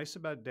something nice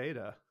about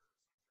data,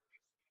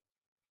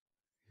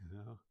 you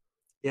know.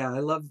 Yeah, I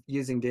love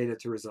using data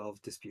to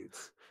resolve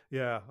disputes.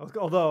 Yeah.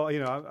 Although,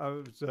 I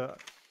was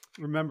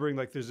remembering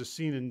like there's a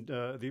scene in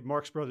the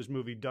Marx Brothers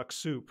movie Duck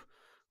Soup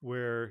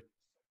where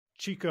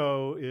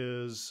Chico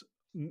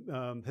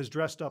has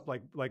dressed up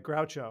like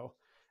Groucho,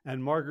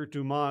 and Margaret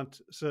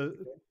Dumont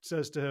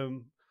says to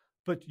him,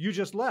 "But you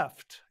just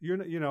left.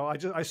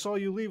 I saw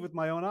you leave with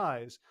my own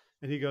eyes."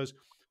 And he goes,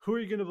 "Who are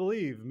you going to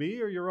believe, me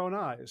or your own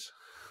eyes?"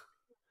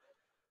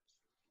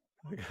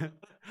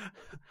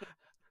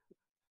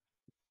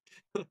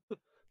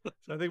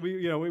 So I think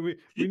we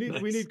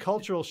Nice. need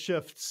cultural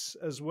shifts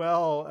as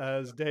well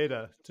as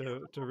data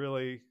to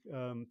really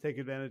take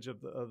advantage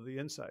of the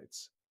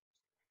insights.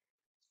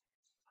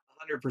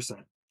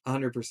 100%.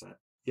 100%.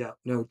 Yeah.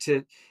 No,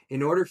 to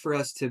in order for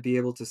us to be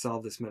able to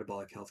solve this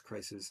metabolic health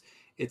crisis,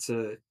 it's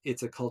a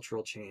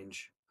cultural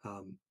change.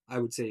 I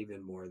would say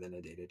even more than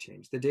a data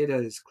change. The data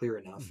is clear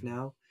enough Mhm.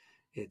 now.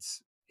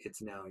 It's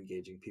now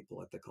engaging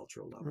people at the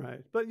cultural level.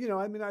 Right. But,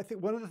 I mean, I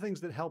think one of the things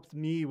that helped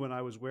me when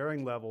I was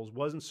wearing levels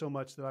wasn't so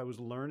much that I was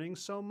learning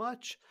so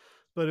much,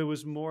 but it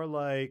was more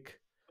like,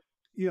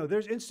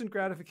 there's instant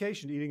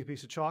gratification eating a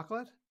piece of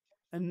chocolate.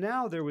 And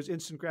now there was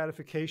instant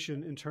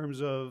gratification in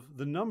terms of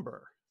the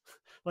number.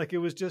 Like it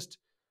was just,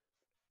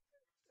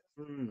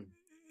 Mm.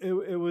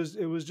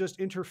 it was just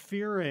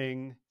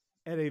interfering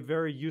at a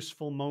very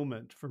useful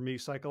moment for me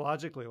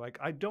psychologically. Like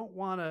I don't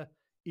want to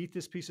eat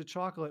this piece of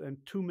chocolate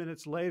and 2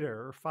 minutes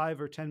later or 5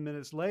 or 10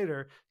 minutes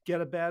later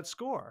get a bad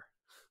score.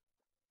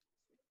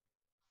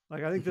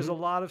 Like I think there's Hmm. a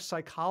lot of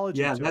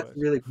psychology Yeah, to that's it.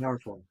 really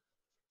powerful.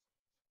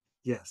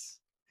 Yes.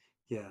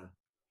 Yeah.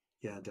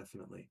 Yeah,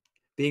 definitely.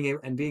 Being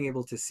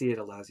able to see it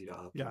allows you to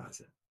Yeah,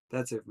 optimize it.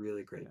 That's a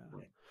really great yeah.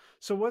 point.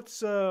 So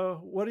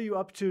what are you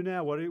up to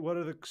now? What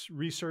are the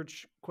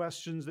research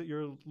questions that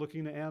you're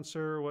looking to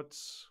answer? What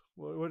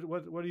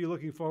are you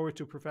looking forward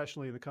to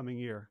professionally in the coming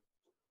year?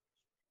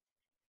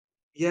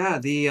 Yeah,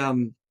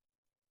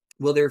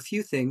 well, there are a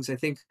few things. I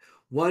think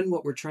one,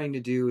 what we're trying to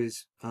do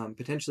is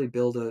potentially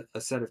build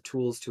a set of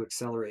tools to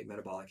accelerate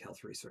metabolic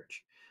health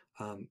research.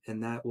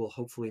 And that will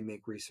hopefully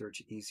make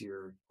research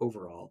easier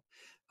overall.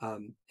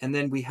 And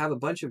then we have a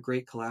bunch of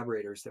great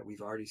collaborators that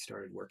we've already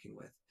started working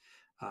with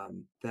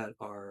that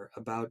are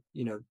about,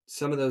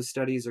 some of those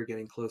studies are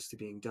getting close to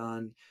being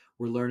done.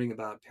 We're learning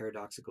about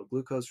paradoxical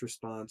glucose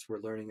response.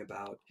 We're learning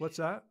about What's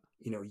that?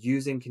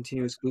 using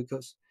continuous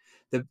glucose.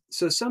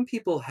 So some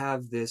people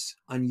have this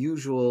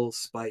unusual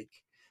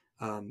spike,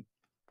 um,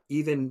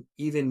 even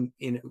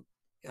in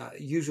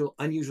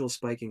unusual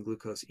spike in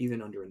glucose,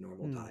 even under a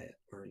normal Hmm. diet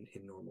or in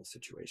normal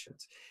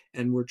situations.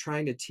 And we're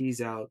trying to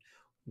tease out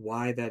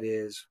why that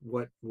is.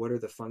 What are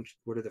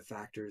the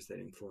factors that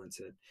influence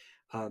it?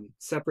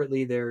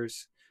 Separately,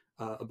 there's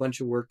a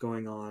bunch of work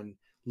going on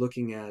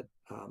looking at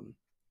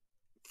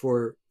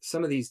for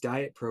some of these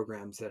diet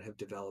programs that have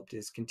developed,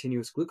 is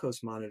continuous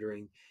glucose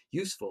monitoring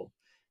useful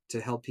to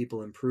help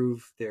people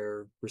improve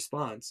their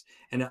response?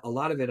 And a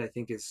lot of it, I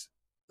think, is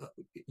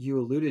you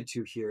alluded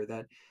to here,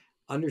 that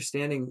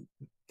understanding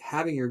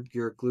having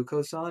your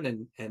glucose on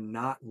and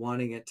not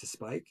wanting it to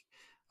spike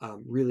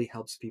really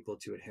helps people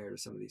to adhere to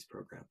some of these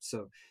programs.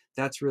 So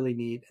that's really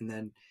neat. And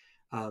then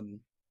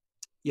um,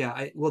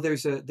 yeah, well, there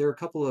are a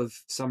couple of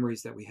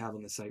summaries that we have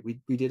on the site.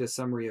 We did a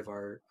summary of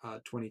our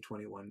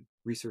 2021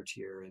 research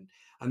year, and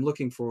I'm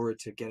looking forward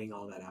to getting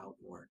all that out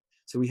more.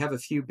 So we have a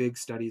few big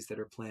studies that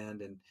are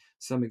planned and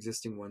some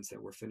existing ones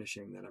that we're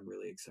finishing that I'm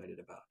really excited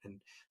about.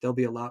 And there'll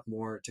be a lot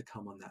more to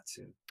come on that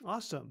soon.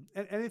 Awesome.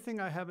 And anything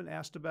I haven't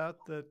asked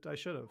about that I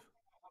should have?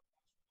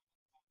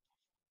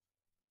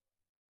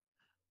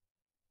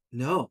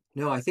 No,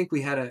 no, I think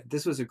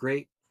this was a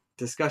great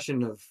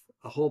discussion of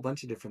a whole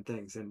bunch of different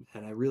things, and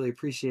I really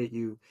appreciate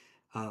you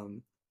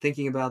um,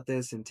 thinking about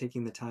this and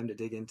taking the time to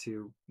dig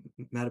into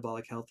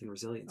metabolic health and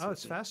resilience Oh, with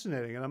it's me.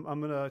 fascinating, and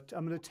I'm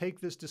gonna take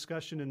this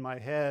discussion in my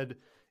head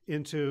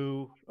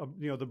into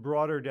the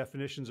broader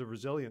definitions of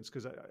resilience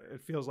because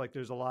it feels like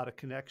there's a lot of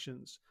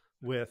connections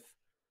with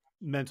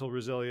mental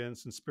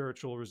resilience and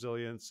spiritual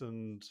resilience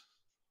and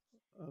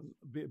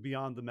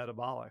beyond the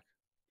metabolic.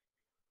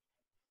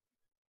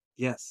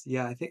 Yes,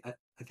 yeah, I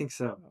think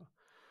so. So,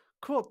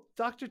 cool,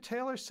 Dr.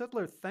 Taylor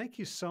Sittler. Thank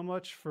you so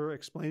much for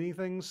explaining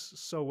things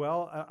so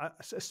well.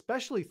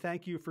 Especially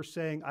thank you for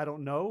saying I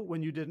don't know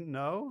when you didn't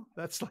know.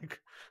 That's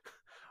like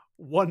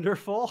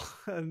wonderful,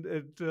 and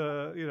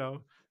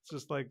it's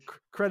just like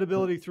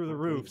credibility through the My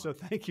roof. pleasure. So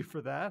thank you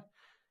for that.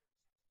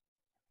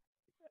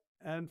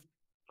 And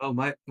Oh,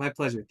 my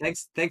pleasure.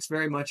 Thanks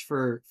very much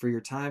for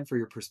your time, for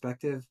your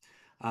perspective.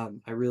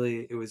 I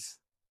really it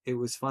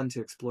was fun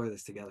to explore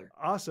this together.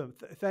 awesome.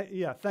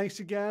 Yeah, thanks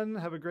again.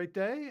 Have a great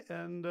day,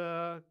 and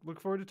look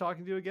forward to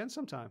talking to you again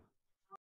sometime.